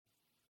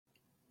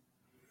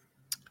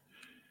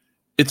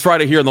It's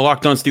Friday here on the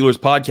Locked On Steelers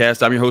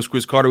podcast. I'm your host,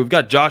 Chris Carter. We've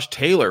got Josh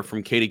Taylor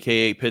from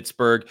KDKA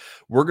Pittsburgh.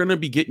 We're going to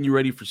be getting you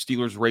ready for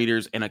Steelers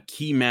Raiders and a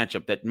key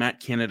matchup that Matt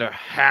Canada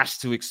has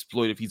to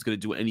exploit if he's going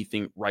to do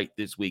anything right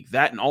this week.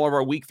 That and all of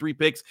our week 3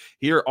 picks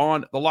here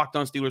on the Locked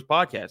On Steelers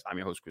podcast. I'm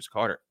your host, Chris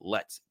Carter.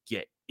 Let's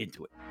get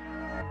into it.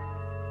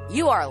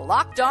 You are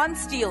Locked On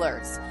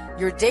Steelers,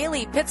 your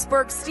daily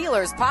Pittsburgh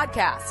Steelers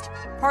podcast,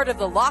 part of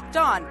the Locked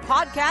On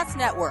Podcast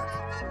Network,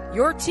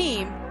 your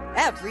team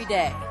every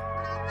day.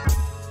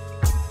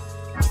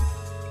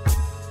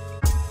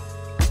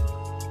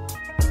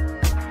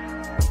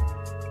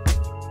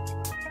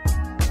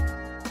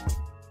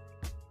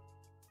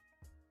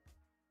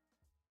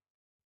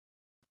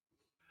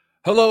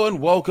 Hello and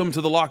welcome to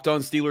the Locked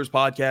On Steelers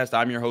podcast.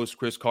 I'm your host,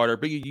 Chris Carter,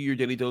 bringing you your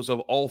daily dose of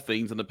all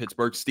things on the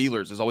Pittsburgh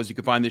Steelers. As always, you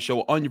can find this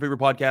show on your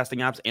favorite podcasting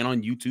apps and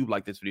on YouTube.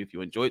 Like this video if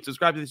you enjoy it.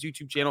 Subscribe to this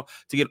YouTube channel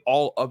to get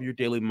all of your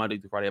daily Monday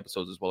through Friday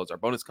episodes, as well as our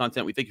bonus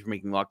content. We thank you for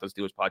making the Locked On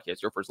Steelers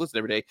podcast your first listen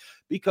every day,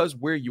 because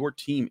we're your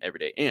team every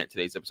day. And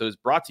today's episode is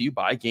brought to you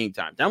by Game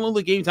Time. Download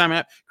the Game Time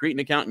app, create an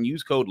account, and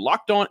use code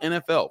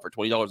LOCKEDONNFL for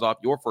 $20 off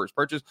your first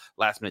purchase.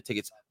 Last minute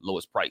tickets,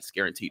 lowest price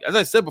guaranteed. As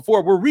I said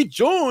before, we're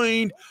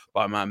rejoined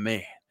by my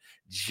man,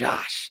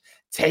 Josh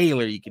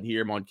Taylor. You can see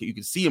him on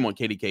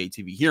KDK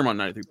TV, hear him on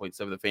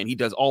 93.7 The Fan. He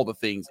does all the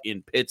things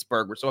in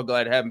Pittsburgh. We're so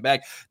glad to have him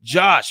back.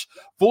 Josh,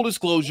 full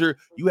disclosure,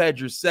 you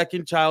had your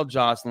second child,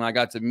 Jocelyn. I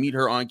got to meet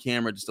her on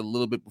camera just a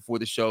little bit before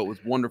the show. It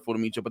was wonderful to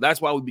meet you, but that's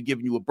why we'll be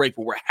giving you a break,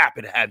 but we're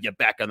happy to have you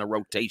back on the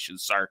rotation,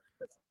 sir.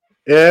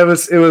 Yeah, it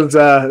was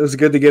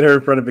good to get her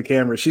in front of a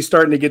camera. She's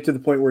starting to get to the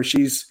point where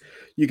she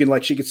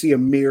could see a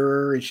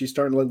mirror and she's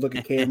starting to look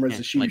at cameras,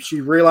 and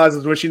she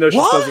realizes when she knows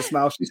she's supposed to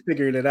smile, she's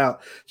figuring it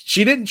out.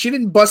 She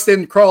didn't bust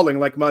in crawling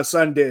like my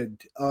son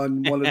did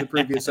on one of the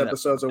previous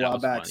episodes a while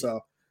back. Funny. So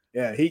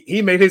yeah,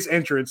 he made his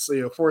entrance,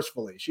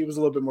 forcefully. She was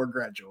a little bit more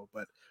gradual,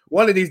 but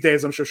one of these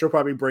days I'm sure she'll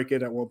probably break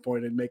in at one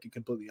point and make it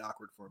completely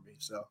awkward for me.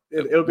 So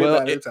it'll be a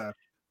matter of time.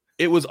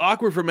 It was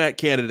awkward for Matt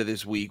Canada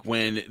this week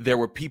when there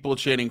were people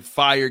chanting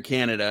 "Fire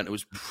Canada" and it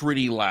was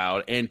pretty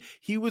loud. And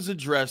he was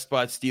addressed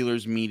by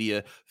Steelers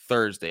media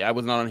Thursday. I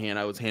was not on hand.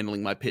 I was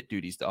handling my pit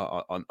duties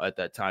at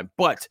that time.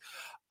 But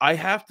I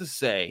have to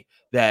say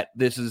that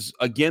this is,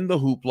 again, the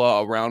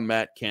hoopla around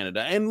Matt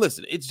Canada. And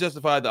listen, it's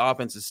justified. The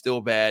offense is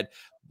still bad.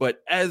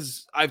 But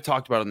as I've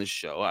talked about on this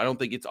show, I don't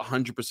think it's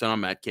 100% on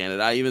Matt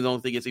Canada. I even don't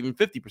think it's even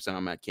 50%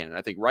 on Matt Canada.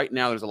 I think right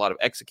now there's a lot of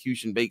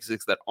execution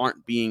basics that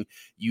aren't being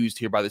used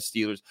here by the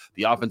Steelers.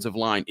 The offensive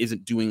line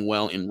isn't doing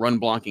well in run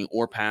blocking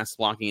or pass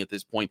blocking at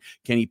this point.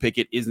 Kenny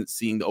Pickett isn't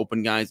seeing the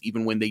open guys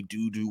even when they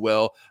do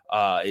well.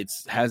 It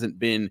hasn't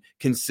been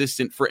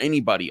consistent for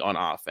anybody on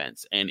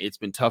offense, and it's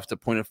been tough to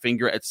point a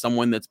finger at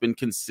someone that's been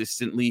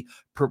consistently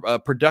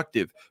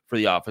productive for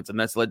the offense, and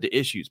that's led to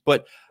issues.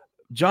 But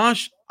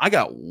Josh, I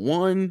got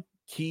one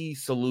key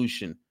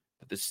solution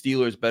that the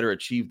Steelers better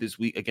achieve this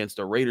week against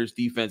a Raiders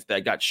defense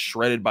that got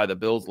shredded by the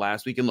Bills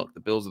last week. And look, the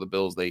Bills are the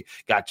Bills. They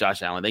got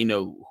Josh Allen. They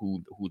know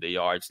who they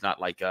are. It's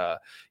not like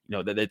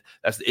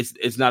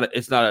it's not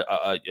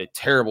a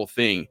terrible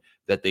thing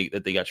that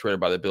they got shredded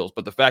by the Bills.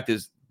 But the fact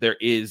is, there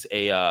is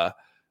a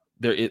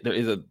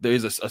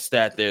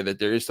stat there that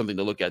there is something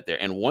to look at there.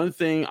 And one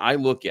thing I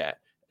look at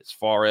as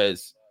far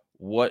as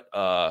what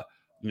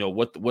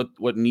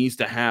needs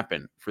to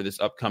happen for this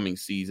upcoming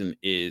season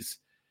is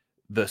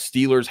the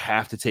Steelers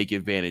have to take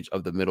advantage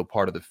of the middle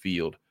part of the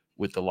field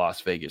with the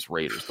Las Vegas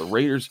Raiders. The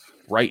Raiders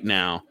right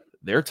now,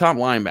 their top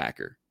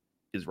linebacker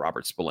is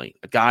Robert Spillane,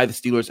 a guy the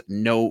Steelers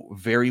know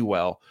very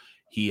well.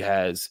 He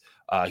has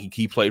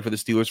he played for the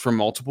Steelers for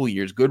multiple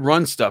years, good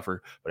run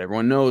stuffer, but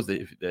everyone knows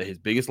that his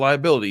biggest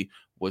liability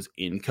was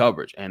in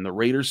coverage. And the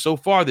Raiders so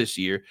far this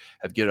year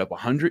have given up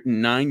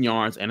 109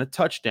 yards and a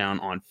touchdown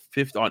on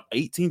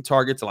 18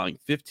 targets, allowing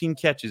 15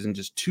 catches in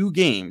just 2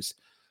 games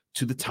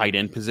to the tight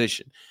end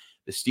position.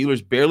 The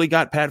Steelers barely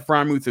got Pat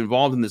Freiermuth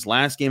involved in this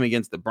last game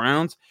against the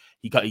Browns.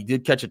 He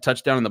did catch a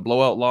touchdown in the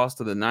blowout loss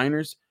to the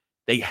Niners.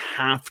 They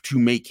have to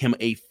make him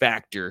a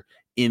factor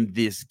in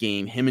this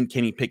game. Him and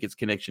Kenny Pickett's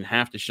connection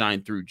have to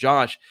shine through.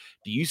 Josh,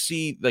 do you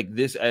see like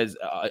this as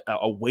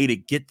a way to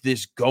get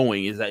this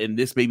going? Is that in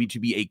this maybe to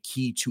be a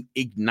key to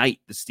ignite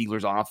the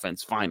Steelers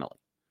offense finally?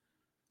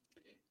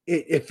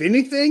 If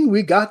anything,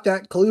 we got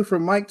that clue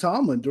from Mike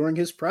Tomlin during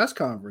his press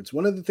conference.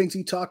 One of the things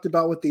he talked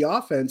about with the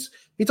offense,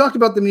 he talked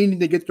about them needing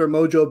to get their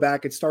mojo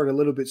back and start a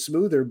little bit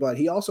smoother, but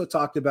he also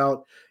talked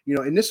about,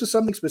 and this was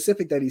something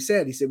specific that he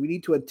said, we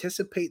need to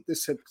anticipate the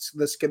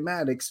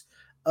schematics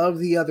of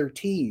the other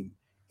team.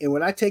 And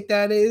what I take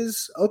that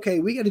is, okay,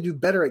 we got to do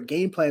better at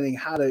game planning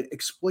how to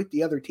exploit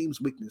the other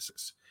team's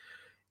weaknesses.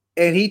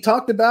 And he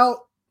talked about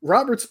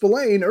Robert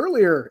Spillane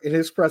earlier in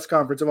his press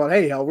conference about,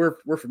 hey,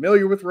 we're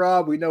familiar with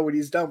Rob. We know what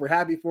he's done. We're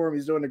happy for him.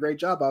 He's doing a great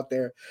job out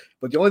there.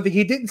 But the only thing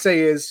he didn't say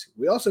is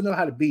we also know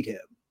how to beat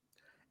him.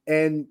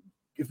 And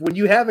when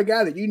you have a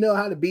guy that you know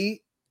how to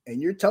beat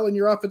and you're telling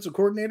your offensive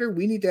coordinator,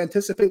 we need to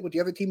anticipate what the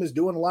other team is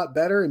doing a lot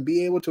better and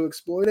be able to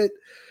exploit it,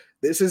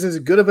 this is as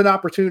good of an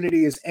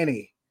opportunity as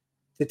any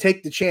to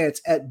take the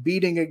chance at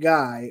beating a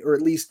guy or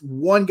at least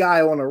one guy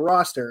on a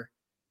roster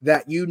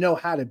that you know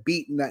how to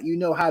beat and that you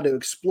know how to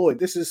exploit.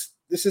 This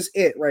is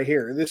it right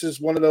here. This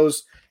is one of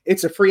those,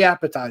 it's a free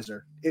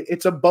appetizer.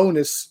 It's a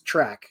bonus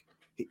track.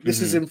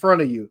 This is in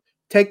front of you.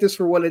 Take this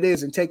for what it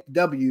is and take the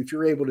W if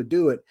you're able to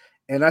do it.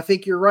 And I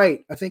think you're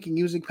right. I think in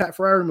using Pat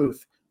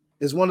Freiermuth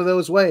is one of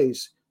those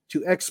ways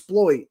to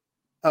exploit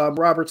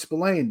Robert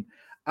Spillane.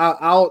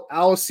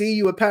 I'll see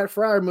you with Pat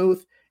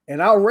Freiermuth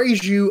and I'll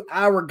raise you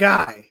our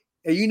guy.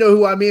 And you know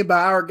who I mean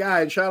by our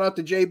guy. And shout out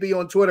to JB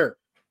on Twitter.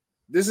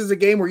 This is a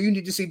game where you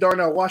need to see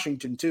Darnell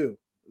Washington too.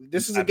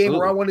 This is a game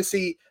where I want to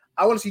see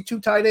 2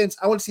 tight ends.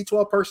 I want to see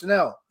 12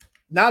 personnel,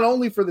 not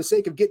only for the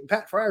sake of getting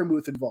Pat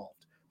Freiermuth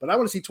involved, but I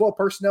want to see 12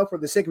 personnel for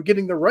the sake of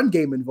getting the run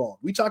game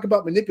involved. We talk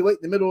about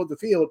manipulating the middle of the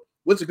field.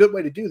 What's a good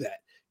way to do that?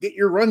 Get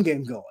your run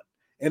game going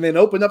and then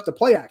open up the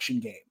play action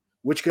game,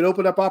 which could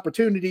open up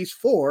opportunities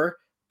for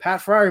Pat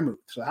Freiermuth.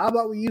 So how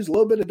about we use a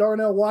little bit of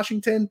Darnell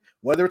Washington,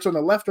 whether it's on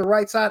the left or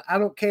right side, I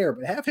don't care,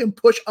 but have him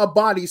push a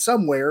body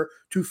somewhere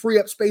to free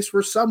up space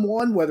for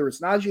someone, whether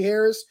it's Najee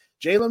Harris,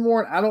 Jaylen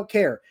Warren, I don't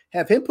care.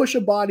 Have him push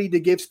a body to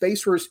give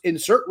space for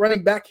insert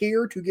running back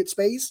here to get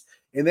space,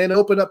 and then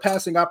open up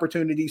passing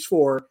opportunities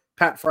for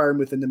Pat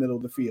Freiermuth in the middle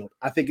of the field.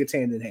 I think it's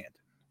hand in hand.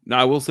 Now,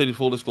 I will say, to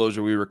full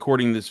disclosure, we were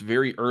recording this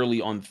very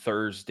early on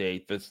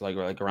Thursday. That's like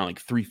around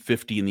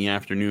 3:50 in the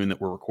afternoon that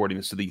we're recording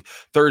this. So the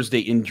Thursday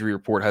injury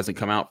report hasn't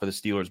come out for the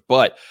Steelers.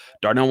 But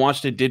Darnell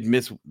Washington did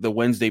miss the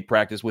Wednesday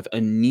practice with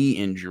a knee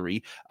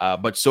injury.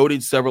 But so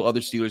did several other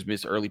Steelers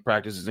miss early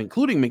practices,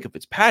 including Minkah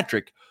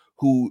Fitzpatrick,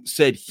 who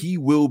said he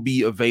will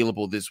be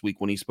available this week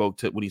when he spoke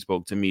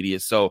to media.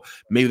 So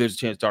maybe there's a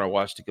chance Darnell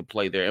Washington could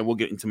play there. And we'll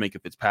get into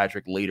Minkah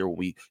Fitzpatrick later when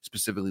we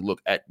specifically look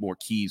at more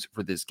keys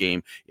for this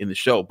game in the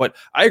show. But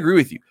I agree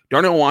with you.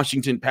 Darnell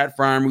Washington, Pat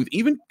Freiermuth,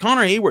 even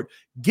Connor Hayward,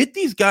 get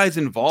these guys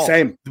involved.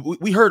 Same.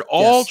 We heard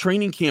all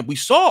training camp. We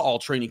saw all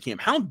training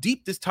camp, how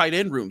deep this tight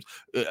end rooms,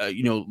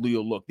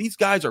 Leo, look. These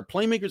guys are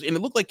playmakers, and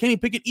it looked like Kenny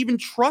Pickett even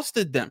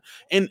trusted them.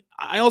 And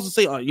I also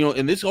say,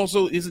 and this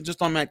also isn't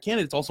just on Matt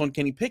Canada, it's also on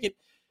Kenny Pickett.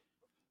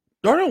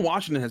 Darnell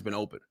Washington has been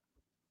open.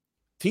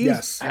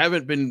 Teams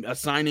haven't been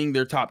assigning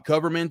their top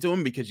cover men to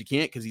him because you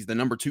can't, because he's the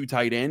number 2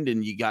 tight end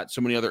and you got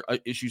so many other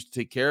issues to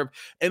take care of.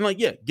 And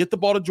get the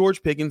ball to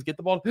George Pickens, get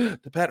the ball to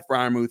Pat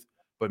Freiermuth.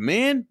 But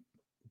man,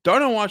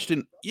 Darnell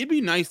Washington, it'd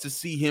be nice to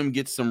see him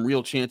get some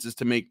real chances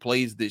to make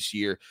plays this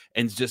year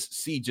and just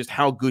see just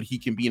how good he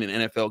can be in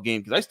an NFL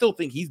game. Because I still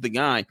think he's the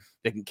guy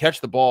that can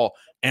catch the ball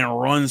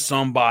and run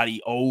somebody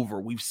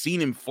over. We've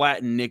seen him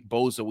flatten Nick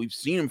Bosa. We've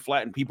seen him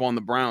flatten people on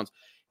the Browns.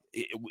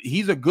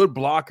 He's a good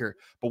blocker,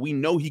 but we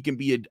know he can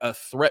be a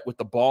threat with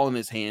the ball in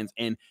his hands,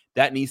 and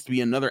that needs to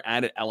be another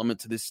added element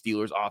to this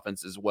Steelers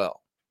offense as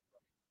well.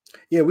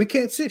 Yeah, we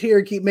can't sit here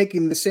and keep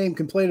making the same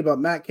complaint about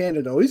Matt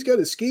Canada. Oh, he's got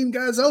to scheme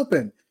guys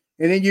open,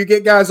 and then you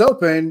get guys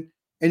open,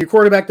 and your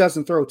quarterback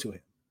doesn't throw to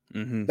him.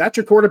 Mm-hmm. That's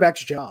your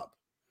quarterback's job.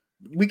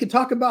 We can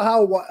talk about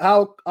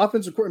how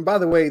offensive coordinator. By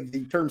the way,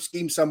 the term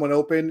 "scheme someone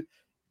open,"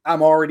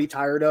 I'm already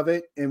tired of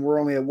it, and we're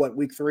only at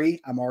week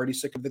 3. I'm already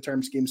sick of the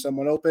term "scheme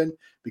someone open"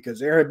 because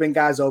there have been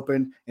guys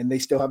open and they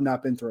still have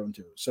not been thrown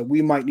to. So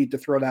we might need to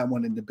throw that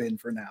one in the bin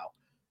for now.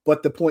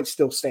 But the point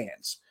still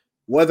stands.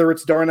 Whether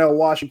it's Darnell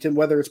Washington,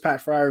 whether it's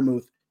Pat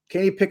Freiermuth,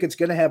 Kenny Pickett's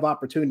going to have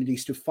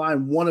opportunities to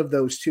find one of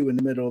those 2 in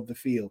the middle of the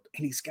field,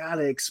 and he's got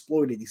to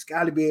exploit it. He's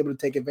got to be able to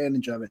take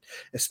advantage of it,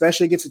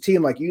 especially against a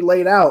team like you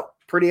laid out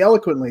pretty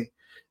eloquently.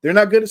 They're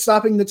not good at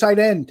stopping the tight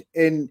end,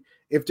 and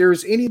if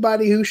there's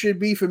anybody who should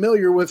be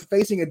familiar with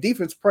facing a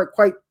defense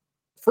quite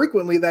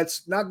frequently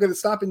that's not good at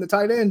stopping the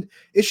tight end,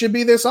 it should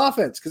be this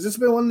offense, because it's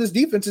been one of this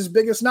defense's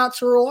biggest knocks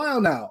for a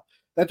while now,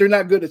 that they're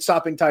not good at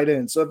stopping tight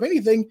ends. So if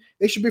anything,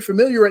 they should be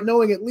familiar at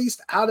knowing at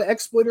least how to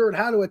exploit it and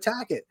how to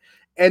attack it.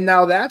 And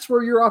now that's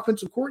where your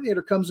offensive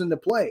coordinator comes into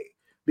play,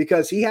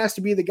 because he has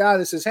to be the guy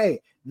that says,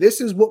 hey,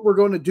 this is what we're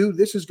going to do.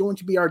 This is going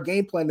to be our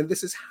game plan, and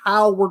this is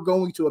how we're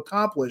going to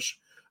accomplish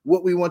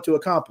what we want to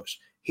accomplish.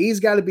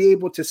 He's got to be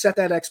able to set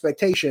that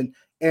expectation,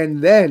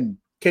 and then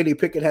Kenny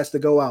Pickett has to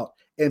go out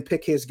and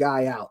pick his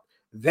guy out.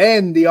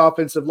 Then the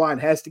offensive line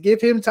has to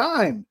give him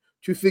time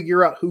to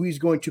figure out who he's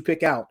going to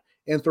pick out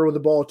and throw the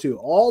ball to.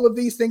 All of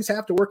these things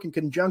have to work in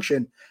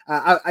conjunction.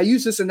 I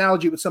used this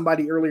analogy with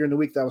somebody earlier in the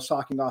week that I was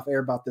talking off air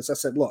about this. I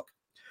said,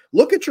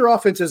 look at your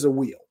offense as a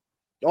wheel.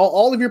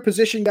 All of your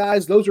position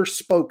guys, those are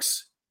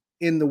spokes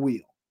in the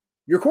wheel.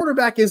 Your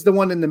quarterback is the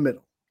one in the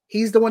middle.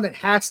 He's the one that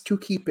has to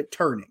keep it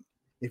turning.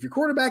 If your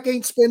quarterback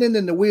ain't spinning,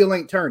 then the wheel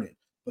ain't turning.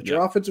 But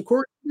your offensive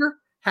coordinator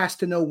has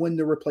to know when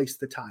to replace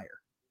the tire.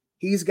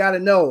 He's got to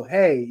know,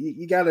 hey,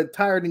 you got a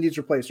tire that needs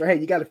replaced, or hey,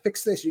 you got to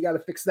fix this, you got to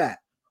fix that.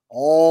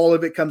 All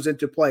of it comes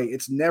into play.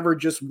 It's never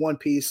just one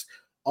piece.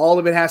 All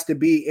of it has to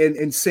be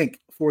in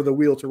sync for the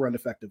wheel to run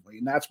effectively.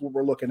 And that's what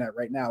we're looking at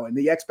right now. And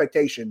the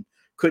expectation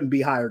couldn't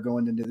be higher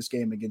going into this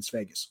game against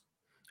Vegas.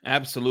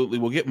 Absolutely.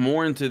 We'll get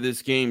more into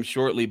this game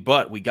shortly,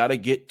 but we got to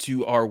get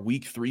to our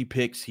week 3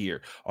 picks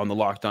here on the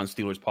Locked On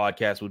Steelers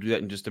podcast. We'll do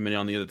that in just a minute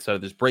on the other side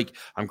of this break.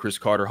 I'm Chris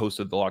Carter, host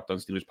of the Locked On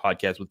Steelers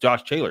podcast with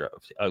Josh Taylor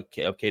of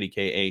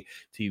KDKA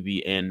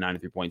TV and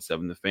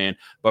 93.7 The Fan.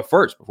 But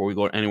first, before we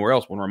go anywhere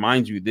else, I want to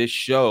remind you this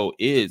show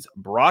is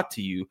brought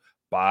to you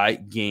by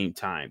Game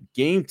Time.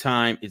 Game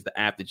Time is the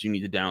app that you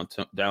need to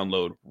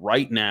download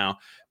right now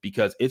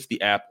because it's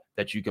the app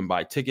that you can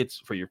buy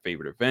tickets for your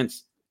favorite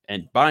events.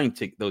 And buying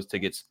those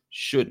tickets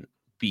shouldn't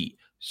be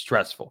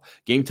stressful.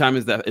 Game Time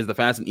is the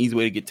fast and easy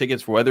way to get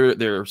tickets for whether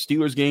they're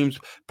Steelers games,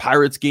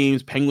 Pirates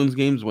games, Penguins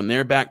games, when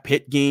they're back,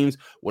 Pitt games,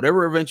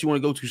 whatever events you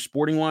want to go to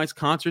sporting-wise,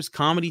 concerts,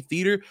 comedy,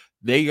 theater,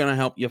 they're going to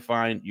help you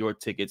find your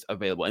tickets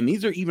available. And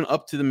these are even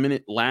up to the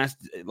minute,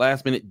 last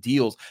minute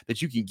deals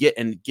that you can get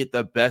and get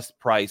the best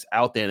price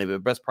out there. And the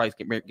best price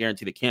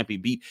guarantee that can't be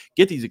beat.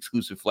 Get these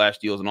exclusive flash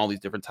deals and all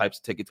these different types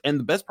of tickets. And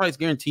the best price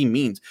guarantee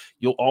means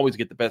you'll always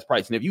get the best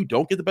price. And if you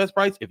don't get the best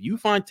price, if you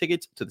find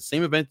tickets to the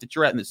same event that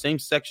you're at in the same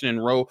section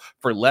and row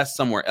for less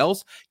somewhere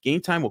else,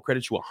 Game Time will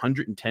credit you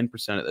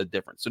 110% of the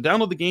difference. So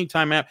download the Game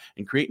Time app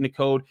and create an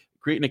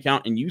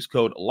account and use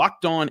code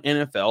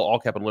LOCKEDONNFL, all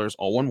capital letters,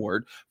 all one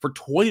word, for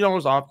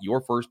 $20 off your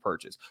first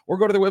purchase. Or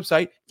go to their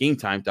website,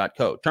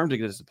 gametime.co. Terms and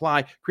conditions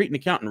apply. Create an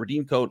account and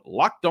redeem code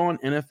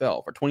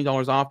LOCKEDONNFL for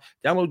 $20 off.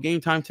 Download Game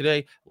Time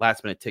today.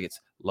 Last minute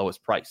tickets,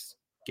 lowest price,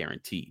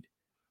 guaranteed.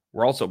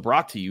 We're also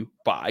brought to you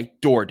by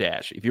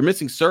DoorDash. If you're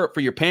missing syrup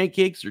for your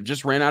pancakes or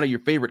just ran out of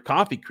your favorite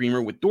coffee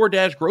creamer, with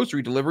DoorDash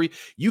grocery delivery,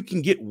 you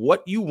can get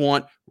what you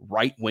want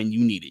right when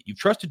you need it. You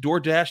trusted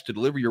DoorDash to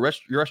deliver your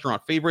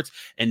restaurant favorites,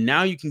 and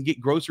now you can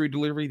get grocery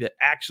delivery that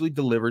actually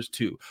delivers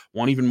too.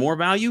 Want even more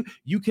value?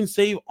 You can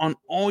save on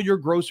all your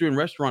grocery and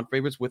restaurant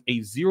favorites with a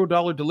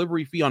 $0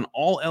 delivery fee on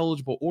all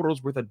eligible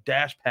orders with a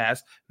Dash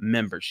Pass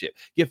membership.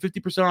 Get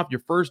 50% off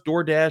your first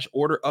DoorDash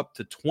order up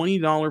to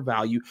 $20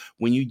 value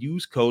when you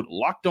use code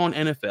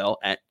LOCKEDONNFL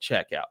at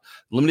checkout.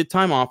 Limited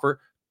time offer.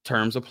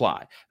 Terms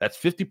apply. That's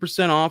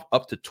 50% off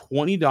up to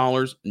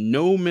 $20,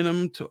 no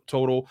minimum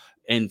total,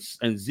 and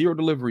zero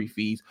delivery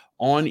fees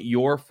on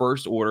your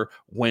first order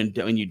when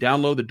you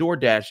download the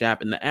DoorDash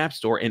app in the App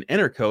Store and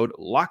enter code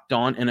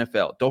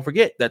LOCKEDONNFL. Don't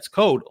forget, that's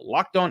code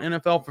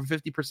LOCKEDONNFL for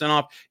 50%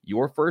 off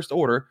your first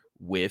order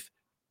with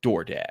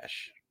DoorDash.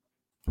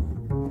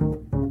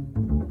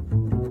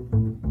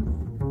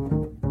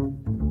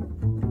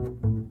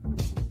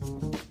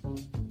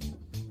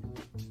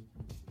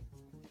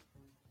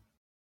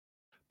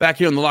 Back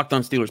here on the Locked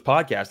On Steelers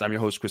podcast, I'm your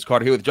host, Chris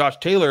Carter, here with Josh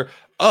Taylor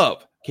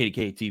of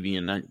KDK TV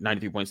and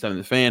 93.7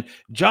 The Fan.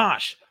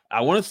 Josh,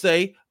 I want to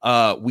say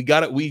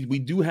we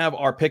do have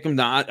our pick'em.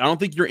 Now, I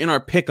don't think you're in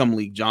our pick'em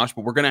league, Josh,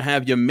 but we're going to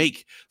have you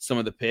make some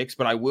of the picks.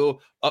 But I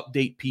will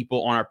update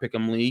people on our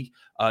pick'em league.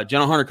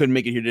 Jenna Hunter couldn't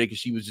make it here today because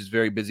she was just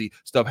very busy.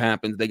 Stuff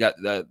happens. They got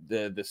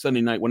the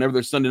Sunday night. Whenever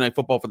there's Sunday night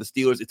football for the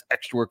Steelers, it's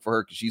extra work for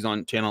her because she's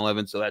on Channel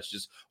 11. So that's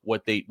just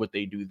what they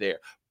do there.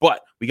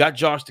 But we got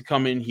Josh to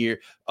come in here.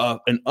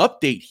 An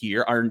update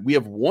here. We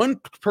have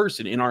one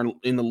person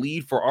in the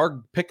lead for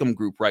our pick'em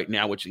group right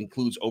now, which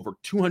includes over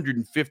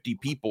 250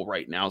 people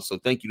right now. So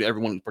thank you to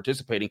everyone who's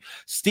participating.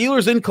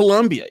 Steelers in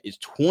Columbia is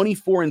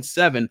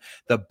 24-7,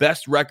 the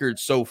best record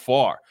so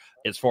far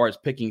as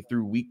picking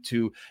through week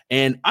 2.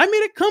 And I made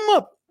it come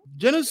up.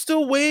 Jenna's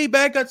still way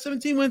back, got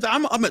 17 wins.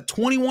 I'm at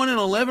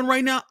 21-11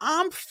 right now.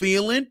 I'm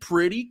feeling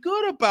pretty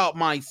good about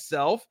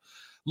myself.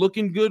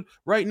 Looking good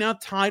right now,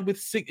 tied with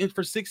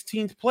for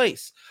 16th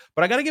place.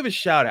 But I got to give a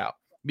shout out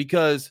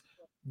because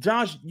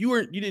Josh, you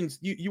weren't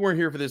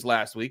here for this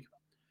last week,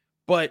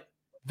 but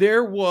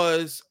there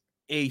was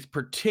a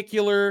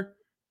particular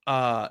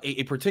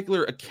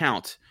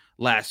account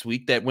last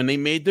week that when they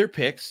made their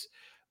picks,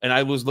 and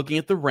I was looking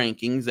at the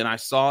rankings and I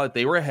saw that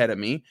they were ahead of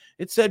me,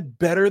 it said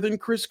better than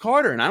Chris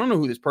Carter. And I don't know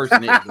who this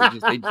person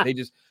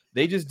is.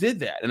 They just did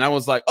that. And I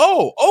was like,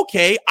 oh,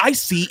 okay, I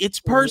see, it's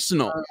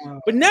personal.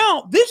 But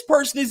now this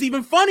person is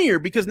even funnier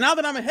because now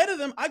that I'm ahead of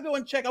them, I go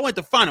and check. I went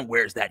to find him.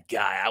 Where's that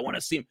guy? I want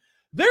to see him.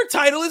 Their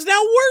title is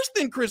now worse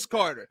than Chris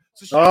Carter.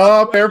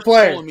 So fair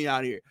play. Pulling me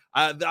out here.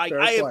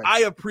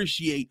 I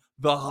appreciate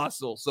the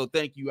hustle. So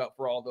thank you out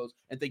for all those,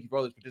 and thank you for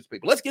all those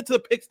participating. But let's get to the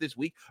picks this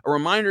week. A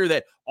reminder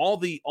that all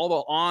the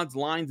odds,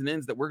 lines, and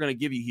ends that we're going to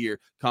give you here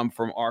come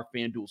from our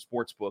FanDuel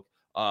Sportsbook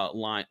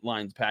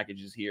lines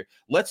packages here.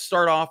 Let's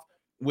start off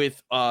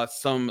with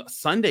some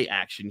Sunday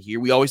action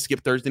here. We always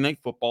skip Thursday night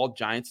football,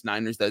 Giants,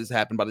 Niners. That has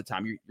happened by the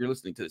time you're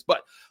listening to this.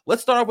 But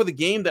let's start off with a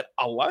game that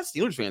a lot of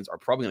Steelers fans are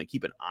probably going to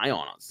keep an eye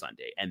on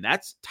Sunday, and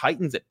that's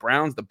Titans at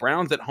Browns. The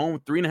Browns at home,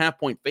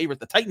 3.5-point favorites.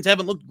 The Titans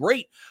haven't looked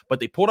great, but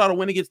they pulled out a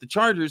win against the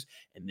Chargers,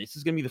 and this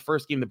is going to be the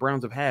first game the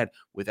Browns have had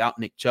without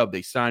Nick Chubb.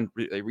 They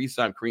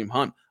re-signed Kareem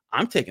Hunt.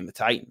 I'm taking the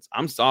Titans.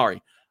 I'm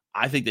sorry.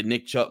 I think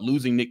that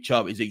losing Nick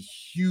Chubb is a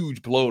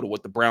huge blow to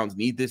what the Browns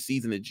need this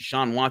season. That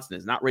Deshaun Watson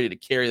is not ready to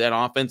carry that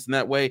offense in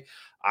that way.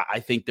 I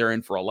think they're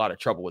in for a lot of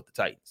trouble with the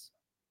Titans.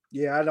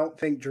 Yeah, I don't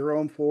think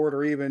Jerome Ford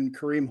or even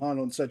Kareem Hunt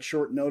on such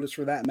short notice,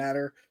 for that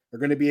matter, are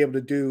going to be able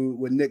to do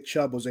what Nick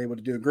Chubb was able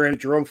to do. Granted,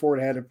 Jerome Ford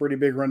had a pretty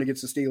big run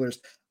against the Steelers.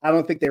 I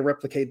don't think they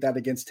replicate that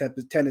against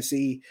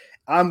Tennessee.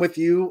 I'm with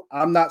you.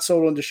 I'm not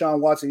sold on Deshaun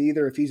Watson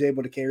either. If he's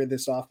able to carry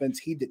this offense,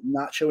 he did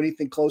not show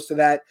anything close to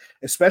that,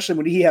 especially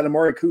when he had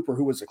Amari Cooper,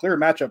 who was a clear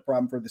matchup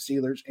problem for the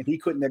Steelers, and he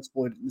couldn't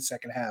exploit it in the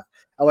second half.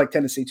 I like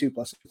Tennessee too,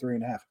 plus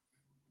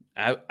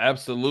 3.5.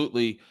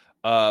 Absolutely.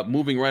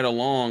 Moving right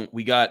along,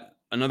 we got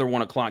another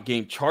 1:00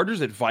 game.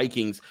 Chargers at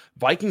Vikings.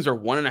 Vikings are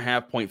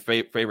 1.5-point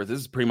favorites. This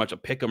is pretty much a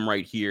pick 'em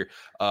right here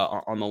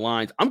on the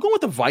lines. I'm going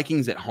with the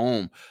Vikings at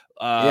home.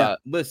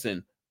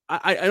 Listen,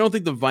 I don't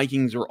think the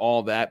Vikings are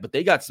all that, but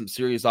they got some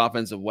serious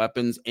offensive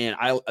weapons, and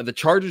the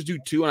Chargers do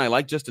too. And I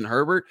like Justin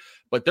Herbert,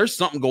 but there's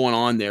something going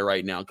on there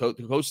right now.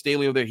 Coach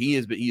Staley over there, he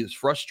is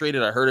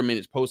frustrated. I heard him in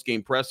his post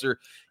game presser.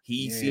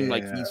 He seemed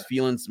like he's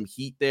feeling some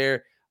heat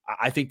there.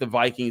 I think the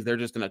Vikings, they're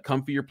just in a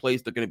comfier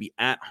place. They're going to be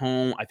at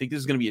home. I think this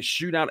is going to be a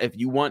shootout.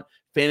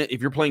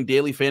 If you're playing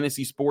daily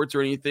fantasy sports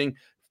or anything,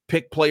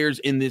 pick players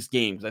in this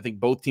game, because I think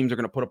both teams are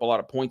going to put up a lot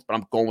of points, but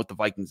I'm going with the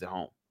Vikings at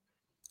home.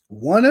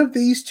 One of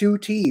these two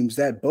teams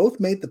that both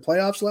made the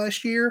playoffs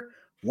last year,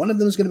 one of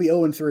them is going to be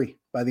 0-3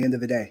 by the end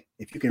of the day.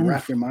 If you can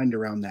wrap your mind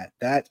around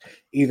that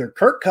either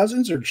Kirk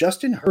Cousins or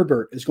Justin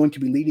Herbert is going to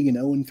be leading an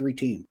 0-3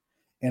 team.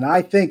 And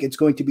I think it's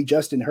going to be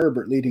Justin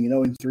Herbert leading an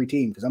 0-3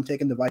 team, because I'm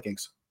taking the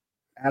Vikings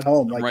at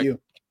home you.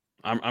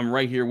 I'm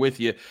right here with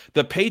you.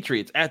 The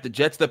Patriots at the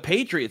Jets. The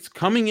Patriots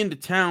coming into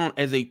town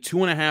as a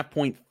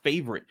 2.5-point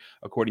favorite,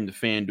 according to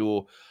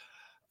FanDuel.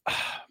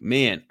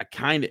 Man,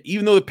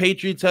 even though the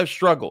Patriots have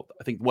struggled,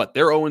 I think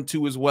they're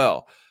 0-2 as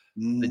well.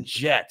 The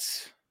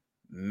Jets,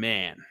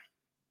 man,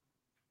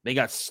 they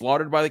got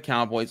slaughtered by the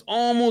Cowboys,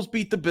 almost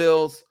beat the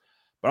Bills,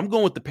 but I'm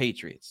going with the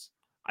Patriots.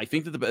 I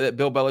think that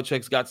Bill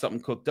Belichick's got something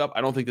cooked up.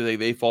 I don't think that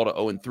they fall to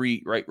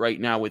 0-3 right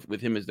now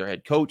with him as their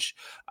head coach.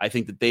 I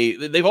think that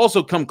they've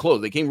also come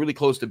close. They came really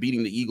close to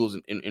beating the Eagles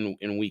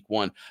in week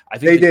one. I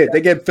think they did.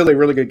 They gave Philly a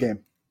really good game.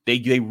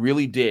 They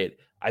really did.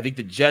 I think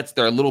the Jets,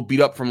 they're a little beat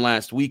up from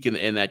last week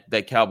in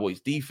that Cowboys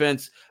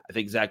defense. I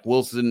think Zach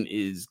Wilson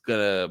is going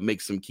to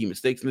make some key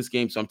mistakes in this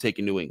game, so I'm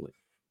taking New England.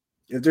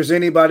 If there's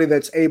anybody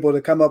that's able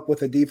to come up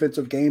with a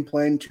defensive game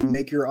plan to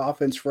make your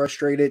offense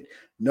frustrated,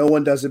 no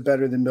one does it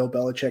better than Bill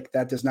Belichick.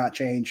 That does not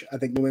change. I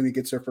think New England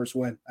gets their first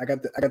win. I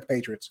got the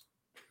Patriots.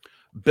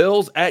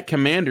 Bills at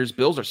Commanders.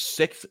 Bills are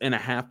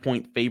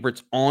 6.5-point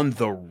favorites on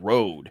the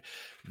road.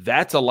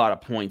 That's a lot of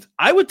points.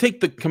 I would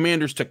take the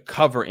Commanders to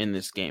cover in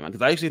this game,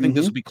 because I actually think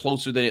this will be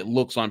closer than it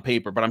looks on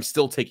paper, but I'm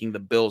still taking the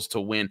Bills to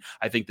win.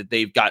 I think that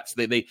they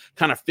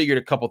kind of figured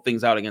a couple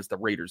things out against the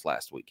Raiders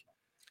last week.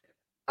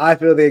 I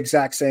feel the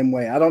exact same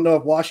way. I don't know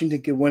if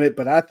Washington can win it,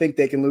 but I think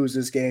they can lose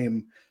this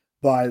game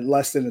by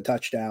less than a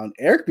touchdown.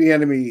 Eric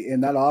Bieniemy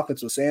in that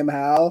offense with Sam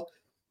Howell,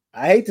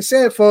 I hate to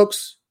say it,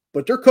 folks,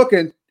 but they're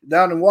cooking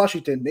down in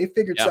Washington. They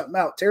figured something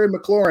out. Terry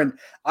McLaurin,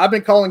 I've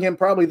been calling him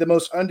probably the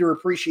most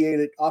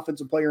underappreciated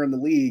offensive player in the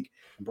league.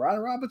 And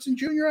Brian Robinson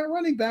Jr. at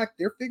running back,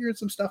 they're figuring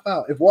some stuff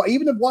out.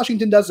 Even if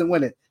Washington doesn't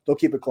win it, they'll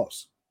keep it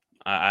close.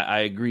 I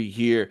agree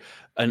here.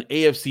 An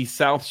AFC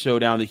South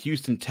showdown. The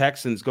Houston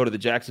Texans go to the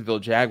Jacksonville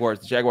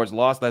Jaguars. The Jaguars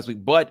lost last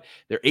week, but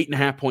they're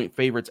 8.5-point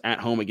favorites at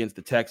home against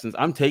the Texans.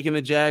 I'm taking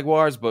the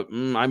Jaguars, but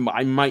I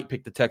might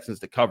pick the Texans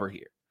to cover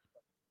here.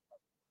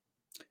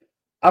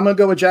 I'm going to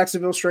go with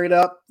Jacksonville straight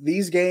up.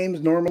 These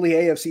games, normally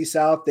AFC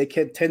South, they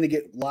can tend to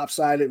get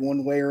lopsided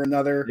one way or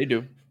another. They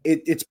do.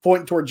 It's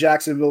pointing toward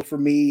Jacksonville for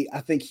me.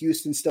 I think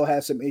Houston still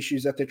has some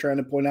issues that they're trying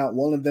to point out.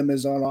 One of them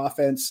is on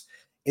offense.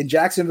 In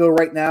Jacksonville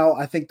right now,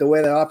 I think the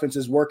way the offense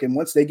is working,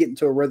 once they get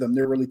into a rhythm,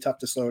 they're really tough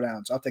to slow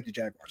down. So I'll take the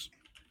Jaguars.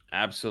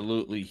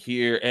 Absolutely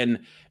here.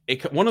 And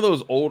one of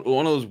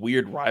those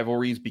weird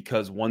rivalries,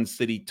 because one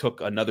city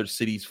took another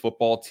city's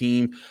football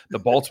team. The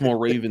Baltimore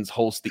Ravens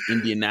host the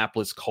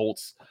Indianapolis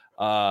Colts.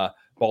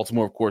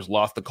 Baltimore, of course,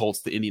 lost the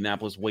Colts to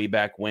Indianapolis way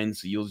back when,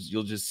 so you'll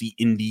just see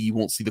Indy. You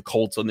won't see the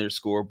Colts on their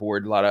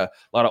scoreboard. A lot of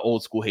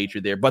old school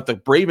hatred there. But the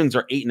Ravens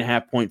are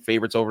 8.5-point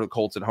favorites over the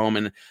Colts at home.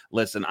 And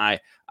listen, I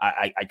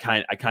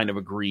kind of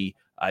agree.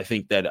 I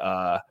think that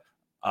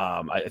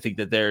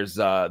there's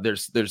a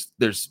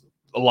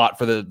lot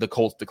for the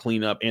Colts to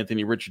clean up.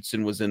 Anthony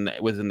Richardson was in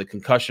the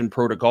concussion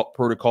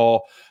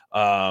protocol.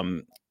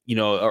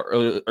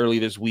 Early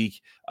this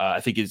week. I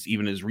think it's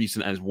even as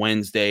recent as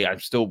Wednesday.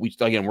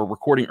 We're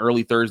recording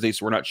early Thursday,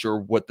 so we're not sure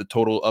what the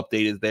total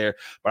update is there,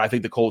 but I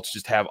think the Colts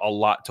just have a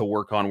lot to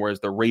work on,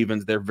 whereas the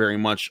Ravens, they're very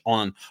much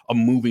on a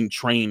moving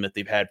train that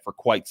they've had for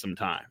quite some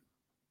time.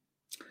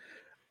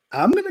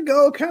 I'm going to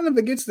go kind of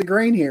against the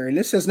grain here, and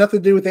this has nothing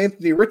to do with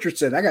Anthony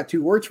Richardson. I got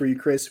two words for you,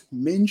 Chris.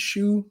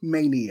 Minshew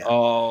mania.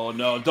 Oh,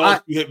 no.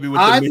 Don't hit me with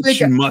the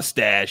Minshew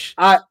mustache.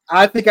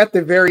 I think at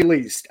the very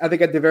least,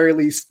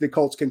 the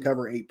Colts can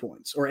cover 8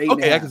 points or 8.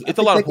 Okay, it's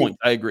a lot of points.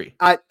 I agree.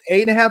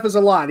 8.5 is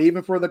a lot,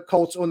 even for the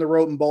Colts on the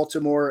road in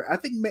Baltimore. I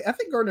think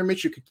Gardner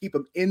Minshew could keep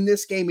them in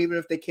this game, even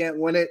if they can't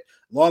win it.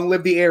 Long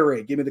live the air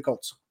raid. Give me the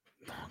Colts.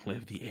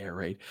 Live the air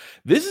raid.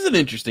 This is an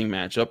interesting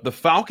matchup. The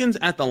Falcons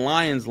at the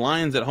Lions.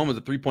 Lions at home is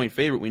a 3-point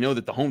favorite. We know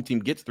that the home team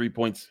gets 3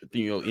 points,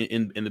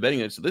 in the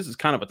betting. So this is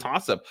kind of a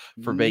toss-up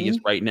for Vegas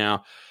right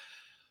now.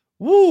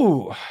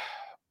 Woo.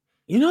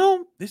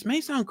 This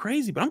may sound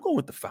crazy, but I'm going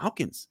with the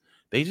Falcons.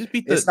 They just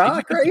beat the. It's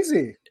not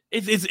crazy.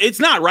 It's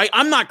not right.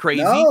 I'm not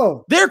crazy.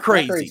 No, they're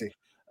crazy.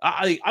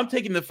 I'm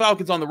taking the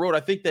Falcons on the road. I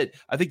think that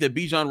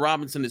Bijan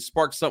Robinson has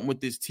sparked something with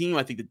this team.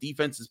 I think the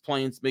defense is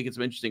making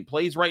some interesting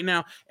plays right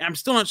now. And I'm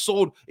still not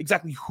sold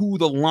exactly who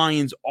the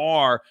Lions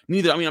are.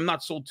 I'm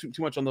not sold too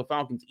much on the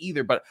Falcons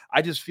either, but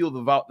I just feel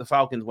the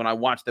Falcons when I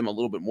watch them a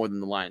little bit more than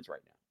the Lions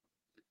right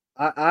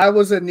now. I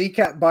was a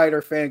kneecap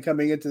biter fan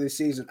coming into the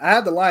season. I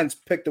had the Lions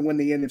picked to win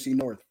the NFC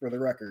North, for the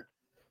record.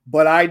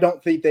 But I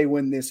don't think they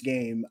win this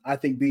game. I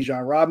think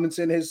Bijan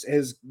Robinson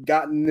has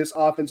gotten this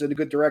offense in a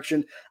good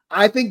direction.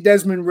 I think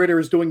Desmond Ridder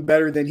is doing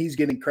better than he's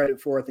getting credit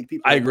for. I think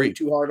people are really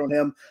too hard on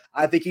him.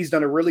 I think he's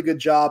done a really good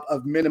job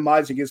of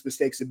minimizing his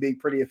mistakes and being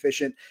pretty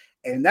efficient.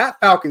 And that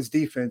Falcons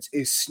defense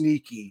is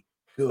sneaky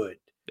good.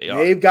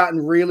 They've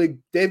gotten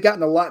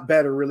a lot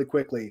better really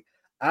quickly.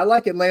 I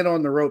like Atlanta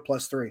on the road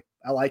 +3.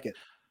 I like it.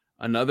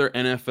 Another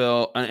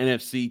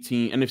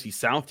NFC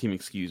South team,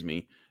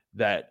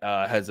 that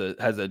has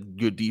a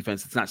good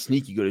defense. It's not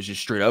sneaky good. It's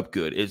just straight up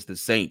good. Is the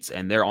Saints,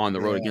 and they're on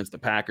the road against the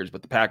Packers,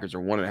 but the Packers are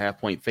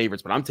 1.5-point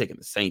favorites. But I'm taking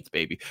the Saints,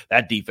 baby.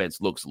 That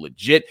defense looks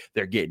legit.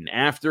 They're getting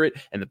after it,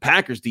 and the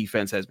Packers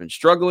defense has been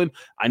struggling.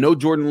 I know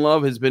Jordan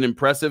Love has been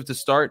impressive to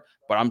start,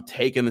 but I'm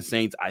taking the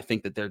Saints. I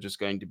think that they're just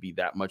going to be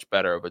that much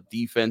better of a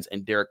defense,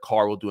 and Derek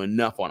Carr will do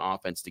enough on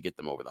offense to get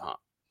them over the hump.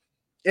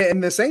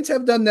 And the Saints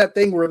have done that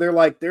thing where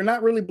they're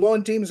not really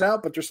blowing teams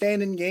out, but they're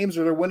staying in games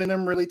or they're winning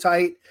them really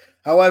tight.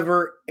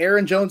 However,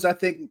 Aaron Jones, I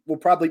think, will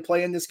probably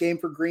play in this game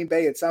for Green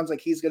Bay. It sounds like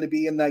he's going to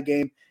be in that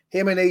game.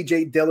 Him and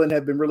A.J. Dillon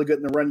have been really good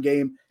in the run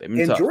game.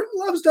 And tough. Jordan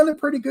Love's done a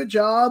pretty good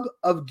job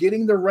of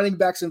getting the running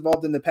backs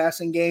involved in the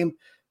passing game.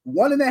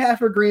 1.5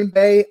 for Green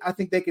Bay. I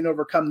think they can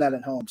overcome that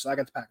at home. So I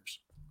got the Packers.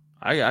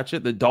 I got you.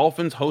 The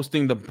Dolphins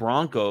hosting the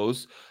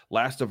Broncos.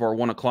 Last of our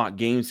 1:00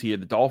 games here.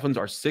 The Dolphins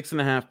are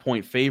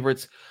 6.5-point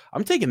favorites.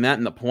 I'm taking that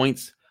in the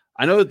points.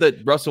 I know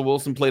that Russell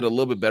Wilson played a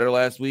little bit better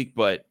last week,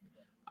 but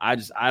I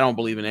don't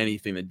believe in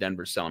anything that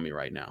Denver's selling me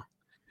right now.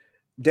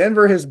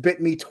 Denver has bit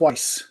me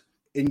twice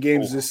in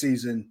games this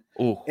season.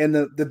 And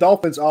the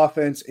Dolphins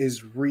offense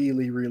is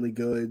really, really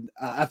good.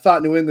 I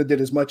thought New England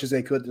did as much as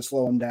they could to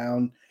slow them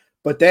down.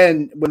 But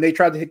then when they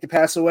tried to take the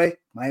pass away,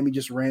 Miami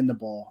just ran the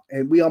ball.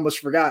 And we almost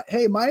forgot,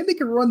 hey, Miami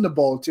can run the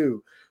ball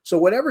too. So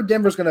whatever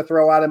Denver's going to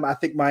throw at him, I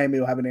think Miami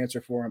will have an answer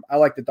for him. I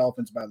like the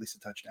Dolphins by at least a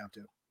touchdown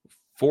too.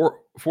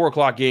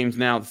 4:00 games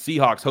now. The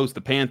Seahawks host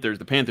the Panthers.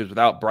 The Panthers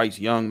without Bryce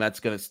Young, that's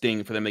going to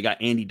sting for them. They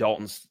got Andy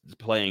Dalton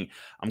playing.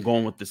 I'm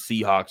going with the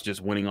Seahawks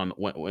just winning on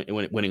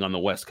the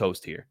West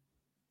Coast here.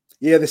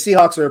 Yeah, the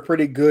Seahawks are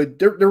pretty good.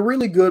 They're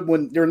really good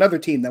when they're another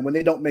team that when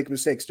they don't make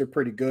mistakes, they're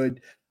pretty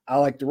good. I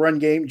like the run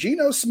game.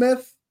 Geno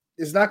Smith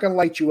is not going to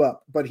light you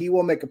up, but he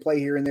will make a play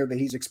here and there that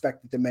he's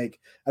expected to make.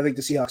 I think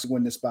the Seahawks will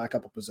win this by a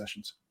couple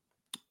possessions.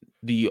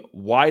 The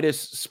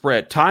widest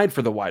spread, tied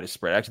for the widest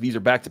spread. Actually, these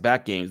are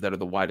back-to-back games that are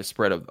the widest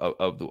spread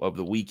of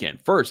the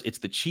weekend. First, it's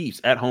the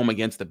Chiefs at home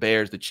against the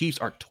Bears. The Chiefs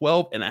are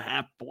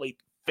 12.5-point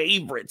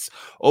favorites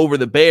over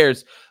the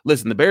Bears.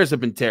 Listen, the Bears have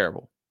been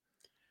terrible,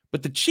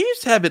 but the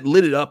Chiefs haven't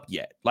lit it up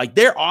yet. Like,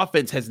 their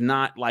offense has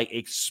not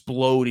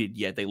exploded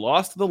yet. They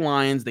lost to the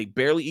Lions. They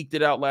barely eked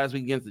it out last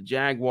week against the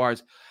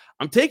Jaguars.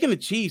 I'm taking the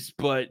Chiefs,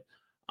 but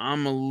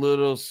I'm a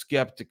little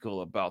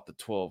skeptical about the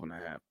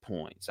 12.5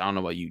 points. I don't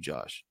know about you,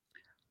 Josh.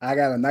 I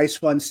got a nice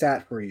fun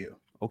stat for you.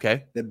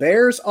 Okay. The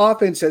Bears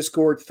offense has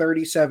scored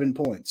 37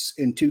 points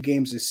in 2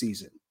 games this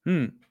season.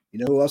 You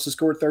know who else has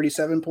scored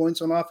 37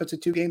 points on offense in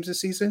 2 games this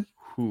season?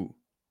 Who?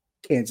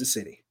 Kansas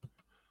City.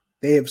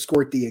 They have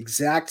scored the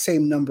exact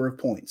same number of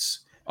points.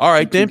 All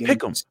right, then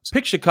pick them.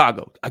 Pick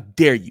Chicago. I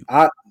dare you.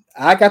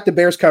 I got the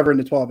Bears covering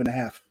the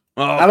 12.5.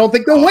 I don't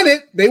think they'll win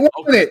it. They won't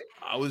win it.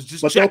 I was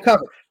just but checking.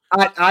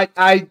 They'll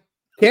cover.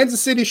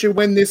 Kansas City should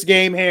win this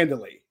game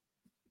handily.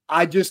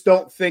 I just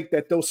don't think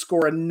that they'll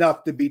score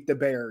enough to beat the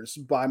Bears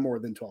by more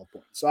than 12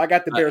 points. So I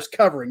got the Bears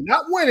covering,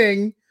 not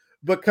winning,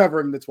 but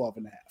covering the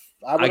 12.5.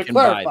 I can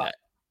buy that.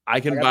 I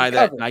can buy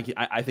that. And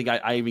I think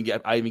I even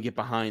get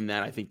behind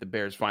that. I think the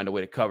Bears find a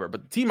way to cover.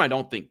 But the team I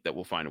don't think that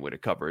will find a way to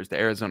cover is the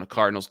Arizona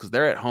Cardinals, because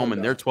they're at home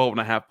and they're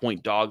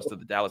 12.5-point dogs to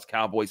the Dallas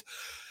Cowboys.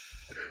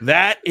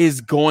 That is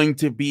going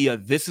to be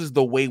this is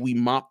the way we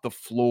mop the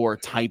floor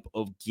type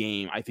of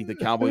game. I think the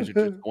Cowboys are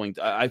just going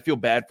to – I feel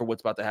bad for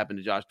what's about to happen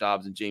to Josh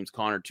Dobbs and James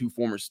Conner, 2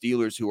 former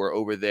Steelers who are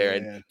over there.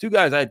 Yeah. And 2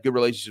 guys I had good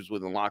relationships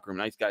with in the locker room,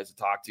 nice guys to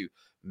talk to.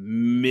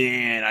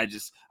 Man,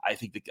 I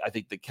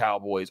think the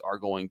Cowboys are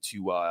going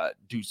to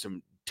do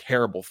some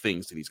terrible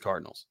things to these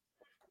Cardinals.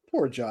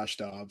 Poor Josh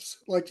Dobbs.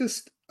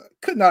 Just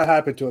could not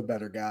happen to a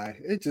better guy.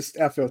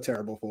 I feel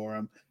terrible for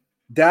him.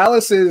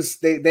 Dallas is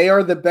they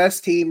are the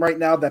best team right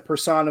now that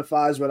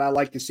personifies what I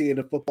like to see in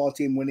a football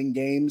team winning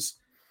games.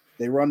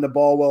 They run the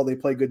ball well, they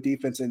play good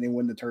defense, and they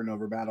win the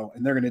turnover battle.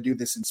 And they're going to do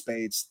this in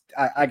spades.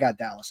 I got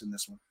Dallas in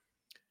this one.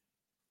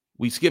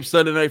 We skipped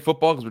Sunday Night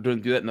Football because we're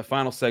doing that in the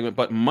final segment.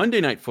 But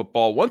Monday Night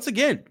Football, once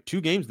again, 2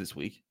 games this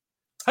week.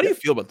 How do you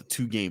feel about the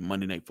 2-game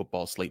Monday Night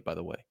Football slate, by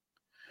the way?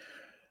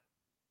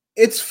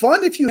 It's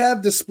fun if you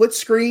have the split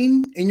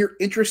screen and you're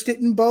interested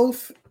in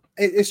both.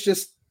 It's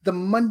just the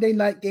Monday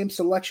night game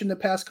selection the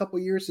past couple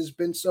of years has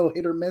been so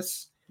hit or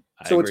miss.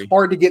 So it's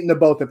hard to get into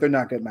both if they're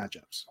not good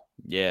matchups.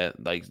 Yeah,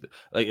 like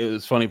it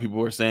was funny. People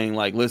were saying,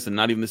 like, listen,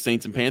 not even the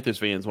Saints and Panthers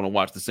fans want to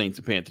watch the Saints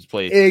and Panthers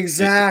play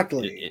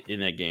exactly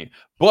in that game.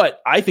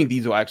 But I think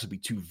these will actually be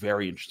 2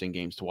 very interesting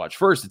games to watch.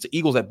 First, it's the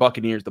Eagles at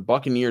Buccaneers. The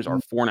Buccaneers are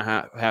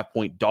 4.5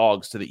 point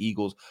dogs to the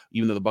Eagles,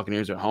 even though the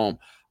Buccaneers are at home.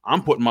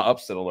 I'm putting my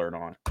upset alert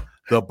on.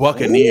 The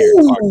Buccaneers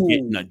are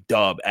getting a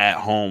dub at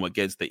home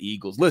against the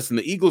Eagles. Listen,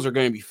 the Eagles are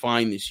going to be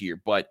fine this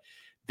year, but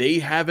they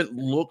haven't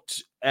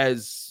looked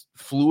as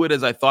fluid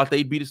as I thought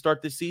they'd be to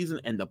start this season,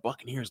 and the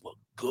Buccaneers look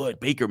good.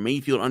 Baker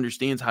Mayfield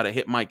understands how to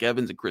hit Mike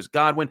Evans and Chris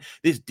Godwin.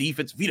 This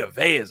defense, Vita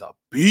Vea is a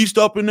beast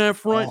up in that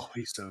front. Oh,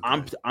 he's so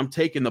good. I'm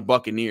taking the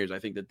Buccaneers. I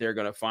think that they're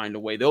going to find a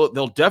way.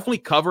 They'll definitely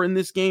cover in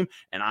this game,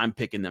 and I'm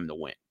picking them to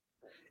win.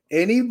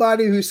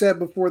 Anybody who said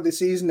before the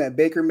season that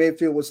Baker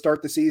Mayfield would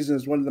start the season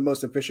as one of the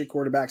most efficient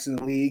quarterbacks in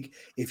the league,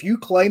 if you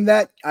claim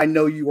that, I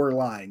know you are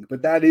lying.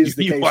 But that is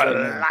the case. You are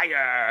a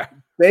liar.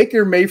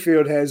 Baker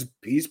Mayfield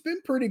he's been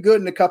pretty good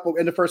in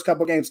the first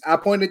couple games. I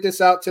pointed this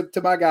out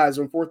to my guys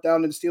on 4th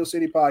Down in the Steel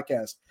City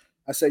podcast.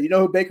 I said, you know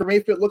who Baker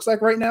Mayfield looks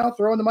like right now,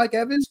 throwing to Mike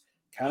Evans?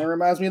 Kind of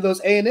reminds me of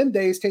those A&M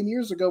days 10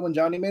 years ago when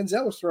Johnny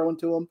Manziel was throwing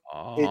to him.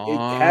 It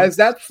has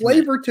that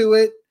flavor to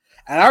it.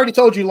 And I already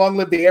told you long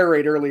live the air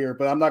raid earlier,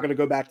 but I'm not going to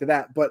go back to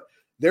that. But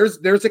there's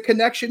a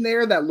connection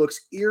there that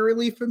looks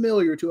eerily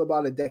familiar to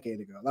about a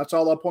decade ago. That's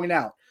all I'll point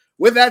out.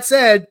 With that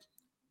said,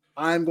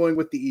 I'm going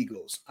with the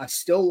Eagles. I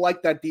still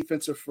like that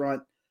defensive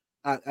front.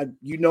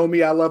 You know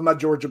me, I love my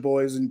Georgia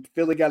boys, and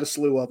Philly got a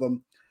slew of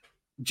them.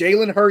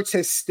 Jalen Hurts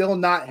has still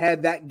not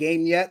had that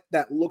game yet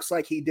that looks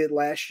like he did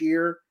last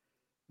year.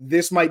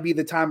 This might be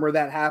the time where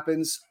that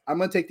happens. I'm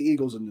going to take the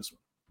Eagles in this one.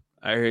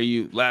 I hear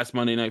you. Last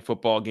Monday Night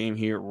Football game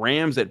here.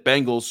 Rams at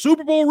Bengals.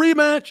 Super Bowl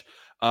rematch.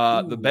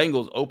 The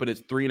Bengals open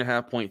as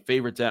 3.5 point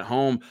favorites at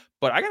home.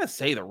 But I got to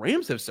say, the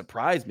Rams have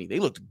surprised me. They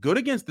looked good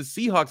against the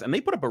Seahawks, and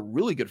they put up a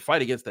really good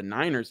fight against the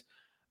Niners.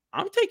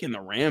 I'm taking the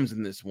Rams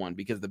in this one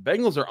because the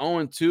Bengals are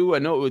 0-2. I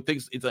know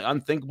it's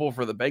unthinkable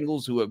for the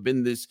Bengals, who have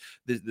been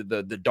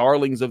the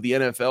darlings of the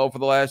NFL for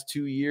the last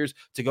 2 years,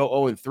 to go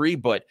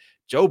 0-3. But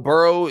Joe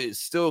Burrow is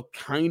still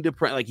kind of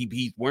like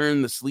he's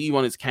wearing the sleeve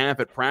on his calf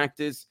at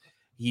practice.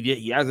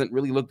 He hasn't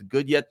really looked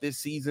good yet this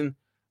season.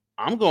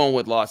 I'm going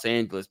with Los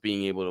Angeles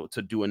being able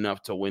to do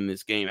enough to win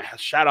this game.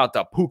 Shout out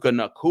to Puka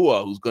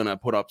Nacua, who's going to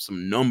put up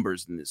some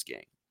numbers in this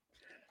game.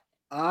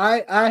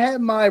 I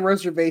had my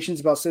reservations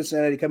about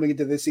Cincinnati coming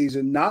into this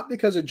season, not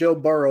because of Joe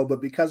Burrow,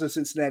 but because of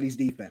Cincinnati's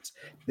defense.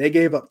 They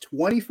gave up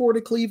 24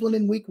 to Cleveland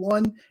in week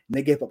 1, and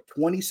they gave up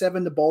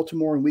 27 to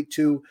Baltimore in week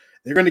 2.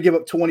 They're going to give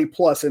up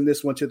 20+ in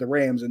this one to the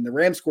Rams, and the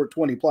Rams scored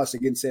 20+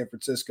 against San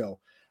Francisco.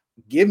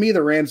 Give me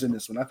the Rams in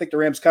this one. I think the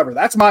Rams cover.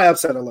 That's my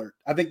upset alert.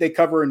 I think they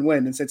cover and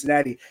win in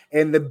Cincinnati.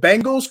 And the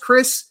Bengals,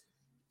 Chris,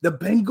 the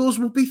Bengals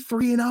will be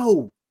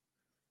 3-0.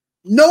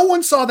 No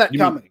one saw that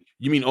coming.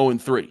 You mean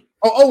 0-3?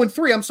 Oh,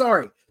 0-3. I'm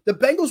sorry. The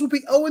Bengals will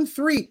be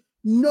 0-3.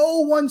 No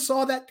one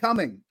saw that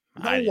coming.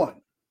 No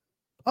one.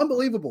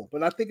 Unbelievable.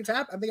 But I think it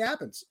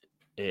happens.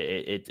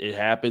 It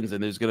happens,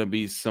 and there's going to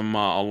be some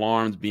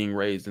alarms being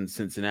raised in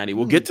Cincinnati.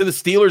 We'll get to the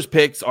Steelers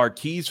picks, our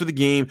keys for the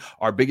game,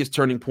 our biggest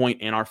turning point,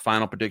 and our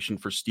final prediction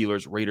for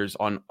Steelers Raiders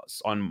on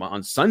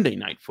Sunday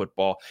Night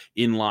Football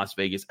in Las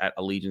Vegas at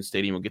Allegiant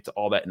Stadium. We'll get to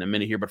all that in a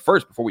minute here. But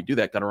first, before we do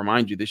that, got to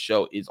remind you, this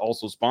show is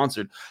also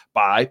sponsored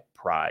by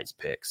Prize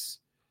Picks.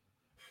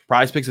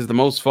 Prize Picks is the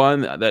most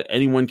fun that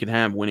anyone can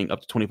have, winning up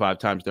to 25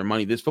 times their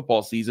money this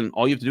football season.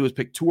 All you have to do is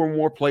pick 2 or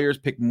more players,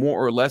 pick more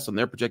or less on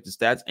their projected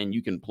stats, and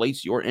you can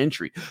place your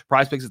entry.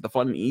 Prize Picks is the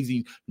fun and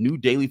easy new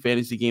daily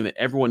fantasy game that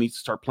everyone needs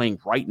to start playing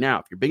right now.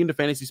 If you're big into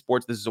fantasy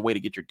sports, this is a way to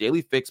get your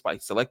daily fix by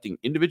selecting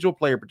individual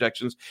player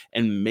projections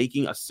and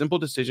making a simple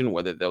decision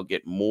whether they'll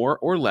get more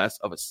or less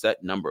of a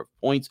set number of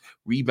points,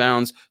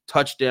 rebounds,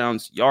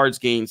 touchdowns, yards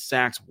gained,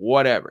 sacks,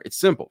 whatever. It's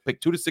simple. Pick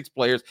 2 to 6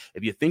 players.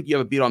 If you think you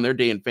have a beat on their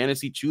day in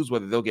fantasy, choose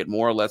whether they'll get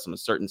more or less on a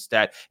certain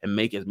stat and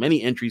make as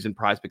many entries in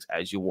Prize Picks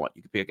as you want.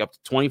 You can pick up to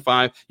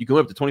 25. You can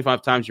win up to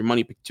 25 times your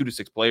money, pick 2 to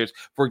 6 players.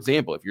 For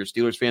example, if you're a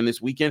Steelers fan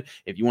this weekend,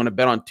 if you want to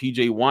bet on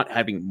TJ Watt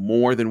having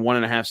more than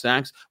 1.5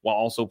 sacks, while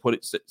also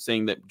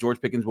saying that George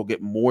Pickens will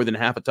get more than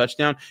half a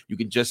touchdown, you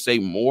can just say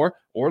more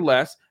or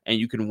less, and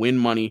you can win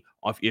money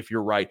off if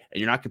you're right. And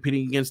you're not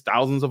competing against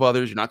thousands of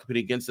others. You're not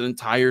competing against an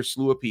entire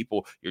slew of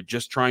people. You're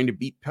just trying to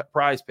beat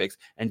Prize Picks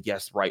and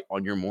guess right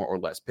on your more or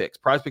less picks.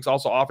 Prize Picks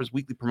also offers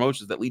weekly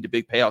promotions that lead to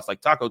big payouts like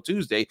Taco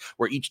Tuesday,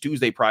 where each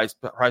Tuesday Prize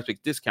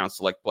Picks discounts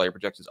select player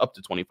projections up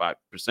to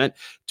 25%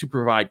 to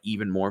provide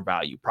even more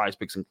value. Prize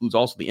Picks includes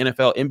also the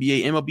NFL,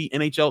 NBA, MLB,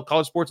 NHL,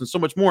 college sports, and so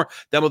much more.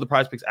 Download the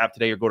Prize Picks app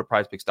today or go to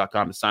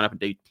prizepicks.com to sign up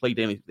and play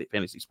daily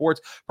fantasy sports.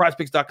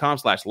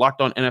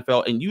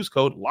 Prizepicks.com/LockedOnNFL and use code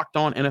code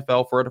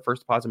LOCKEDONNFL for the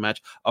first deposit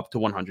match up to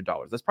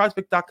 $100. That's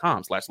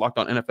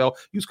prizepicks.com/LockedOnNFL.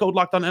 Use code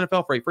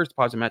LOCKEDONNFL for a first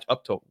deposit match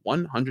up to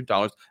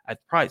 $100 at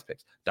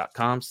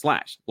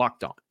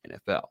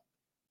prizepicks.com/LockedOnNFL.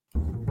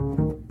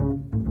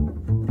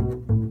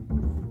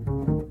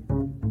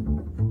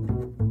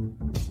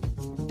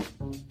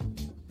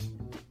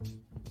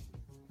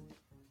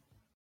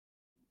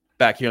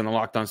 Back here on the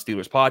Locked On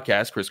Steelers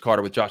podcast, Chris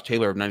Carter with Josh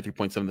Taylor of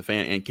 93.7 The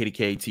Fan and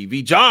KDK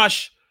TV.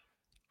 Josh,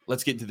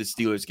 let's get into the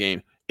Steelers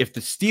game. If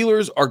the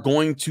Steelers are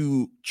going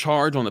to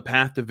charge on the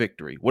path to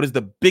victory, what is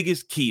the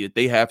biggest key that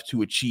they have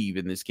to achieve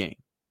in this game?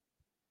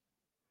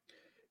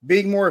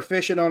 Being more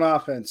efficient on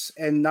offense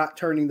and not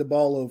turning the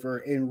ball over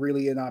in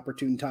really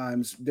inopportune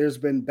times. There's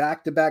been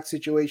back-to-back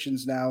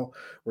situations now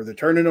where they're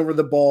turning over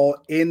the ball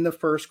in the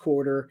first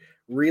quarter,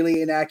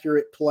 really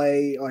inaccurate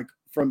play, like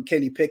from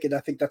Kenny Pickett. I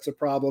think that's a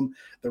problem.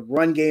 The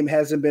run game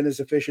hasn't been as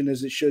efficient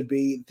as it should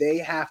be. They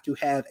have to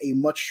have a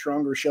much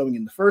stronger showing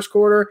in the first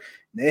quarter.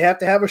 They have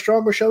to have a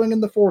stronger showing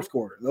in the fourth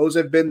quarter. Those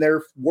have been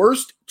their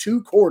worst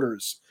 2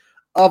 quarters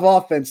of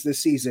offense this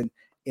season,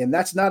 and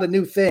that's not a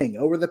new thing.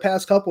 Over the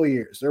past couple of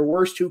years, their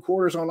worst 2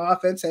 quarters on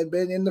offense have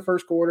been in the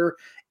first quarter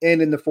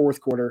and in the fourth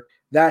quarter.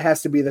 That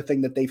has to be the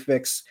thing that they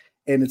fix,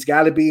 and it's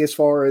got to be as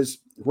far as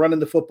running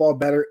the football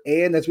better.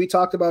 And as we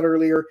talked about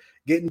earlier,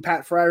 getting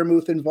Pat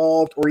Freiermuth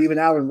involved or even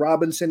Allen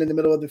Robinson in the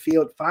middle of the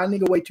field,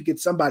 finding a way to get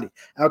somebody.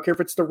 I don't care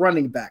if it's the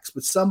running backs,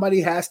 but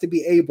somebody has to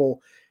be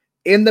able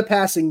in the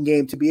passing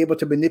game to be able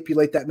to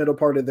manipulate that middle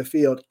part of the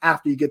field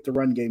after you get the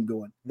run game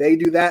going. They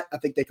do that, I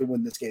think they can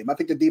win this game. I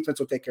think the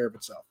defense will take care of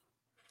itself.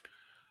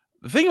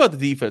 The thing about the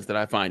defense that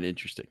I find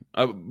interesting,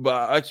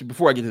 but actually,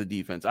 before I get to the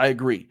defense, I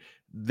agree.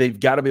 They've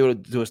got to be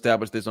able to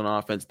establish this on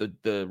offense.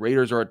 The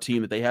Raiders are a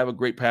team that they have a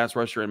great pass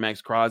rusher in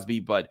Max Crosby,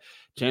 but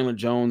Chandler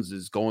Jones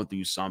is going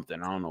through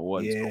something. I don't know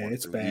what he's going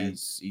through. Bad.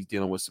 He's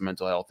dealing with some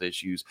mental health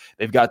issues.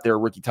 They've got their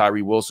rookie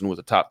Tyree Wilson, who was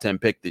a top 10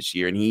 pick this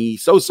year, and he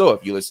so-so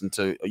if you listen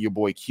to your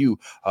boy Q,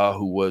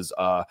 who was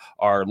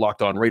our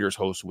Locked On Raiders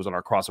host, who was on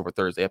our Crossover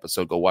Thursday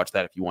episode. Go watch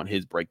that if you want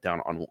his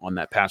breakdown on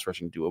that pass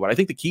rushing duo. But I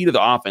think the key to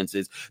the offense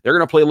is they're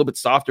going to play a little bit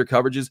softer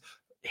coverages.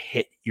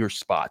 Hit your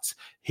spots,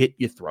 hit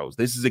your throws.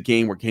 This is a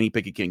game where Kenny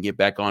Pickett can get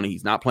back on.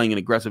 He's not playing an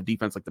aggressive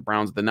defense like the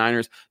Browns or the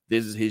Niners.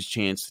 This is his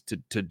chance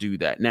to do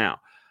that. Now,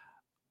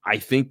 I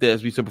think that,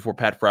 as we said before,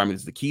 Pat Freiermuth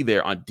is the key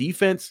there. On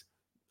defense,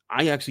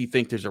 I actually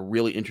think there's a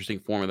really interesting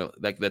formula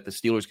that the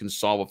Steelers can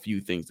solve a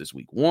few things this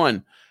week.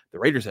 One, the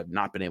Raiders have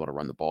not been able to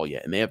run the ball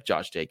yet, and they have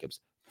Josh Jacobs.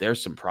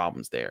 There's some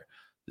problems there.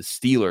 The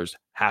Steelers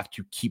have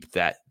to keep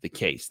that the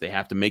case. They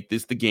have to make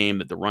this the game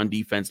that the run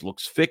defense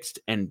looks fixed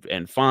and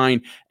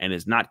fine and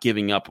is not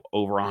giving up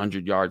over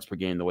 100 yards per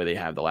game the way they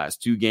have the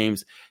last 2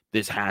 games.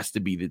 This has to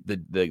be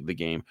the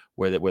game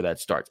where that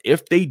starts.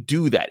 If they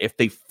do that, if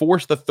they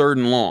force the 3rd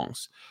and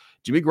longs,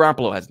 Jimmy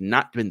Garoppolo has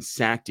not been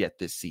sacked yet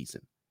this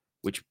season,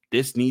 which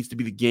this needs to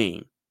be the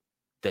game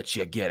that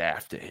you get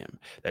after him,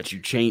 that you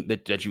change,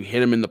 that you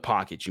hit him in the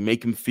pocket, you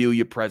make him feel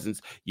your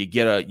presence, you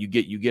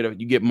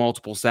get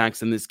multiple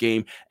sacks in this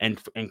game and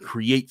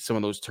create some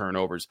of those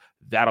turnovers.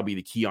 That'll be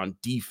the key on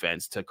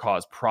defense to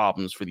cause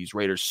problems for these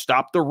Raiders.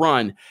 Stop the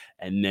run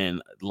and then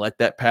let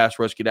that pass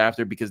rush get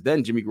after, because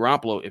then Jimmy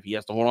Garoppolo, if he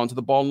has to hold on to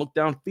the ball and look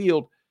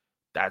downfield,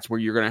 that's where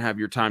you're going to have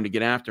your time to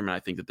get after him. And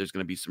I think that there's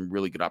going to be some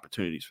really good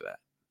opportunities for that.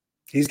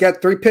 He's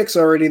got 3 picks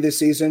already this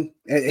season.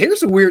 And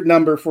here's a weird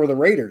number for the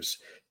Raiders.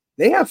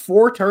 They have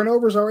 4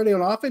 turnovers already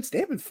on offense. They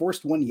haven't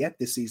forced one yet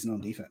this season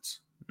on defense.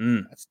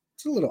 That's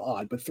a little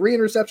odd, but 3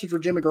 interceptions for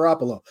Jimmy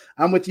Garoppolo.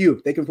 I'm with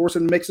you. They can force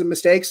him to make some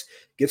mistakes,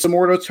 get some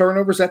more of those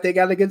turnovers that they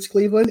got against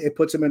Cleveland. It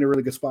puts them in a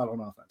really good spot on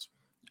offense.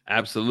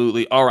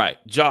 Absolutely. All right,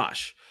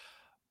 Josh,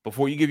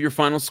 before you give your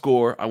final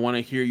score, I want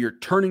to hear your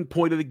turning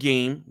point of the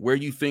game, where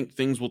you think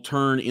things will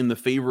turn in the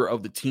favor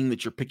of the team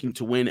that you're picking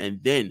to win,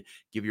 and then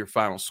give your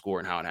final score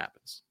and how it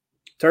happens.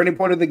 Turning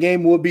point of the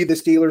game will be the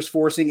Steelers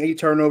forcing a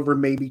turnover,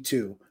 maybe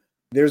 2.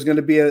 There's going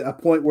to be a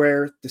point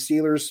where the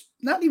Steelers,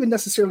 not even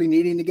necessarily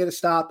needing to get a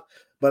stop,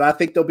 but I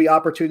think they'll be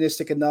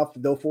opportunistic enough.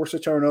 They'll force a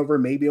turnover,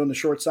 maybe on the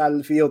short side of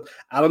the field.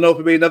 I don't know if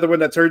it'll be another one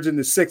that turns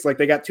into 6 like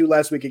they got 2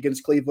 last week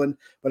against Cleveland,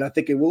 but I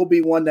think it will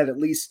be one that at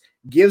least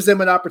gives them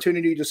an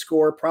opportunity to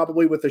score,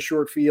 probably with a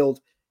short field.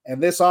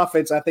 And this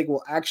offense, I think,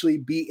 will actually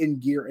be in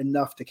gear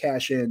enough to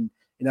cash in.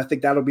 And I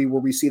think that'll be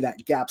where we see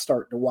that gap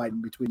start to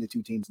widen between the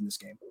 2 teams in this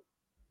game.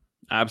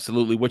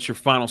 Absolutely. What's your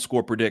final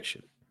score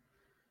prediction?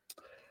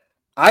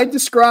 I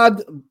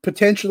described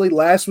potentially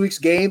last week's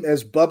game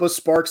as Bubba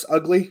Sparks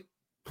ugly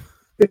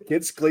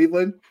against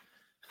Cleveland.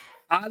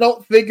 I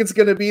don't think it's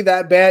going to be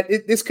that bad.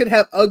 This could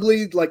have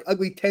ugly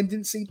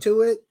tendency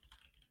to it.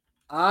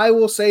 I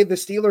will say the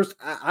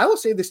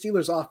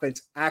Steelers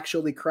offense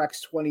actually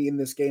cracks 20 in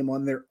this game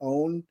on their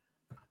own.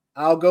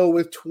 I'll go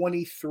with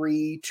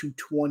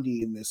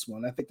 23-20 in this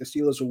one. I think the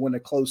Steelers will win a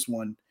close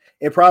one.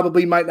 It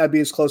probably might not be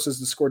as close as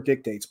the score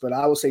dictates, but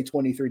I will say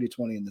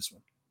 23-20 in this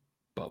one.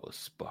 Bubba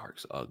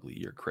Sparks ugly.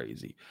 You're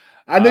crazy.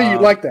 I knew you'd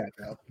like that,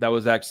 though. That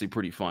was actually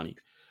pretty funny.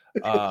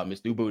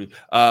 Miss New Booty.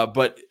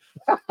 But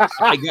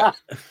I got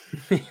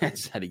I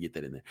just had to get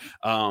that in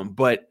there.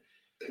 But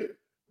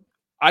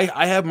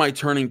I have my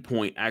turning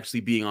point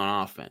actually being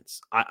on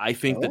offense. I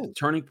think that the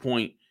turning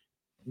point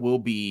will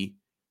be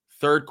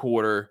third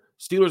quarter.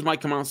 Steelers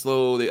might come out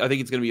slow. I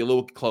think it's going to be a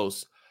little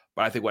close.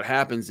 But I think what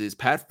happens is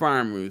Pat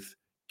Freiermuth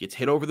gets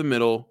hit over the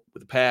middle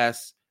with a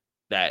pass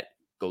that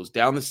goes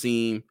down the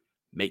seam,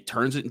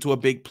 turns it into a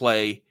big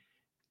play,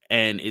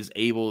 and is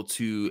able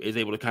to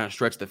kind of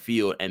stretch the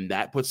field, and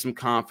that puts some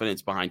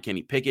confidence behind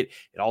Kenny Pickett.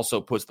 It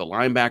also puts the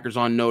linebackers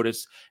on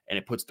notice, and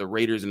it puts the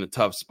Raiders in a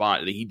tough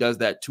spot. He does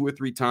that 2 or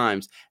 3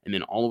 times, and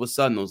then all of a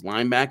sudden, those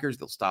linebackers,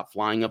 they'll stop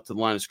flying up to the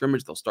line of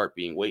scrimmage. They'll start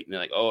being waiting. They're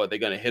like, oh, are they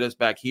going to hit us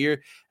back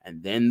here?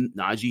 And then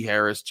Najee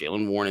Harris,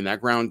 Jalen Warren in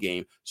that ground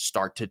game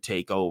start to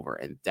take over,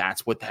 and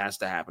that's what has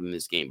to happen in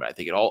this game. But I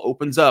think it all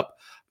opens up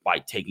by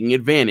taking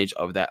advantage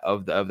of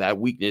that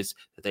weakness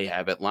that they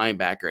have at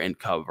linebacker and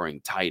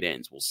covering tight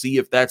ends. We'll see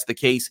if that's the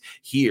case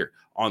here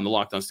on the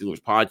Locked On Steelers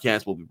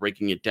podcast. We'll be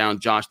breaking it down.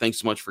 Josh, thanks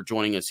so much for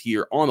joining us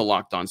here on the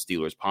Locked On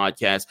Steelers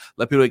podcast.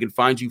 Let people know they can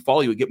find you,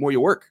 follow you, and get more of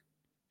your work.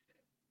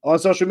 On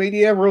social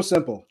media, real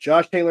simple.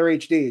 Josh Taylor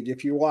HD.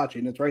 If you're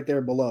watching, it's right there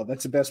below.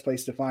 That's the best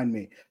place to find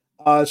me.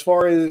 As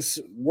far as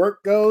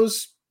work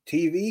goes,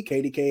 TV,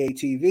 KDKA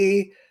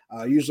TV,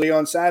 usually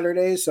on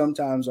Saturdays,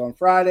 sometimes on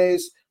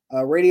Fridays.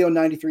 Radio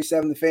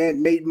 93.7 The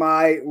Fan. Made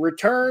my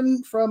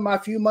return from my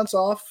few months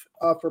off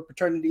for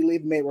paternity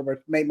leave. Made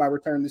my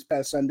return this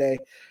past Sunday.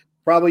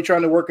 Probably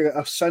trying to work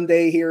a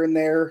Sunday here and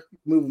there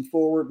moving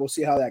forward. We'll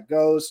see how that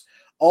goes.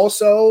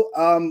 Also,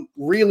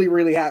 really,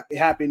 really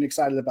happy and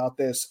excited about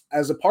this.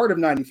 As a part of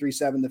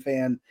 93.7 The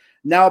Fan,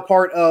 now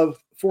part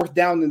of Fourth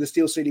Down in the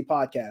Steel City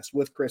podcast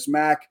with Chris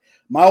Mack.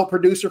 My old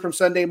producer from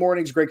Sunday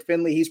mornings, Greg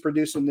Finley, he's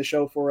producing the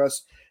show for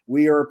us.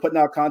 We are putting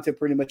out content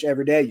pretty much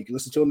every day. You can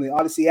listen to him in the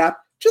Odyssey app,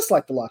 just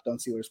like the Locked On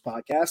Steelers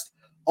podcast.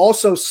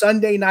 Also,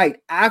 Sunday night,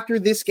 after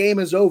this game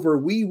is over,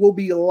 we will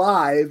be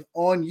live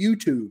on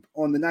YouTube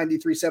on the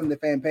 93.7 The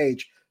Fan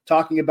page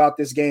talking about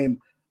this game.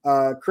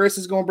 Chris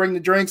is going to bring the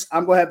drinks.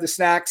 I'm going to have the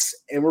snacks,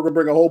 and we're going to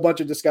bring a whole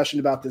bunch of discussion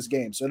about this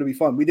game. So it'll be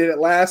fun. We did it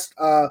last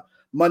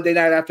Monday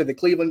night after the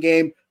Cleveland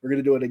game. We're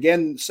going to do it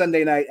again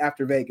Sunday night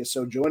after Vegas.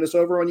 So join us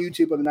over on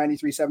YouTube on the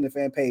 93.7 The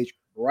Fan page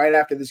right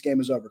after this game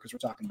is over because we're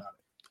talking about it.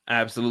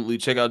 Absolutely.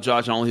 Check out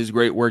Josh and all his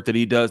great work that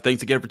he does.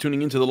 Thanks again for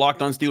tuning into the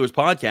Locked On Steelers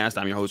podcast.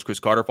 I'm your host,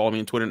 Chris Carter. Follow me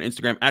on Twitter and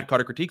Instagram at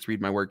Carter Critiques.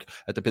 Read my work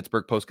at the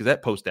Pittsburgh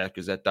Post-Gazette,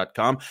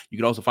 post-gazette.com. You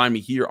can also find me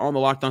here on the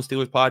Locked On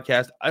Steelers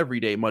podcast every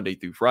day, Monday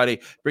through Friday,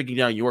 breaking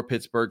down your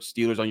Pittsburgh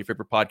Steelers on your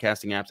favorite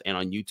podcasting apps and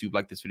on YouTube.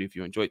 Like this video if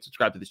you enjoyed it.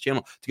 Subscribe to this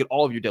channel to get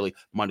all of your daily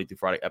Monday through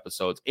Friday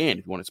episodes. And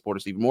if you want to support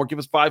us even more, give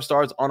us 5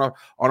 stars on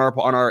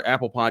our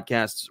Apple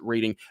Podcasts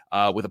rating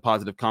with a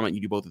positive comment.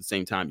 You do both at the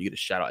same time. You get a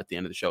shout out at the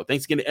end of the show.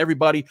 Thanks again to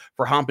everybody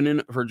for hopping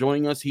in, for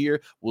joining us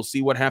here. We'll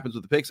see what happens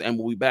with the picks, and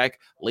we'll be back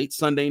late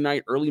Sunday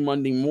night, early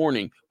Monday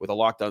morning with a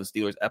Locked On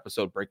Steelers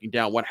episode breaking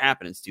down what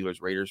happened in Steelers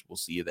Raiders. We'll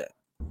see you then.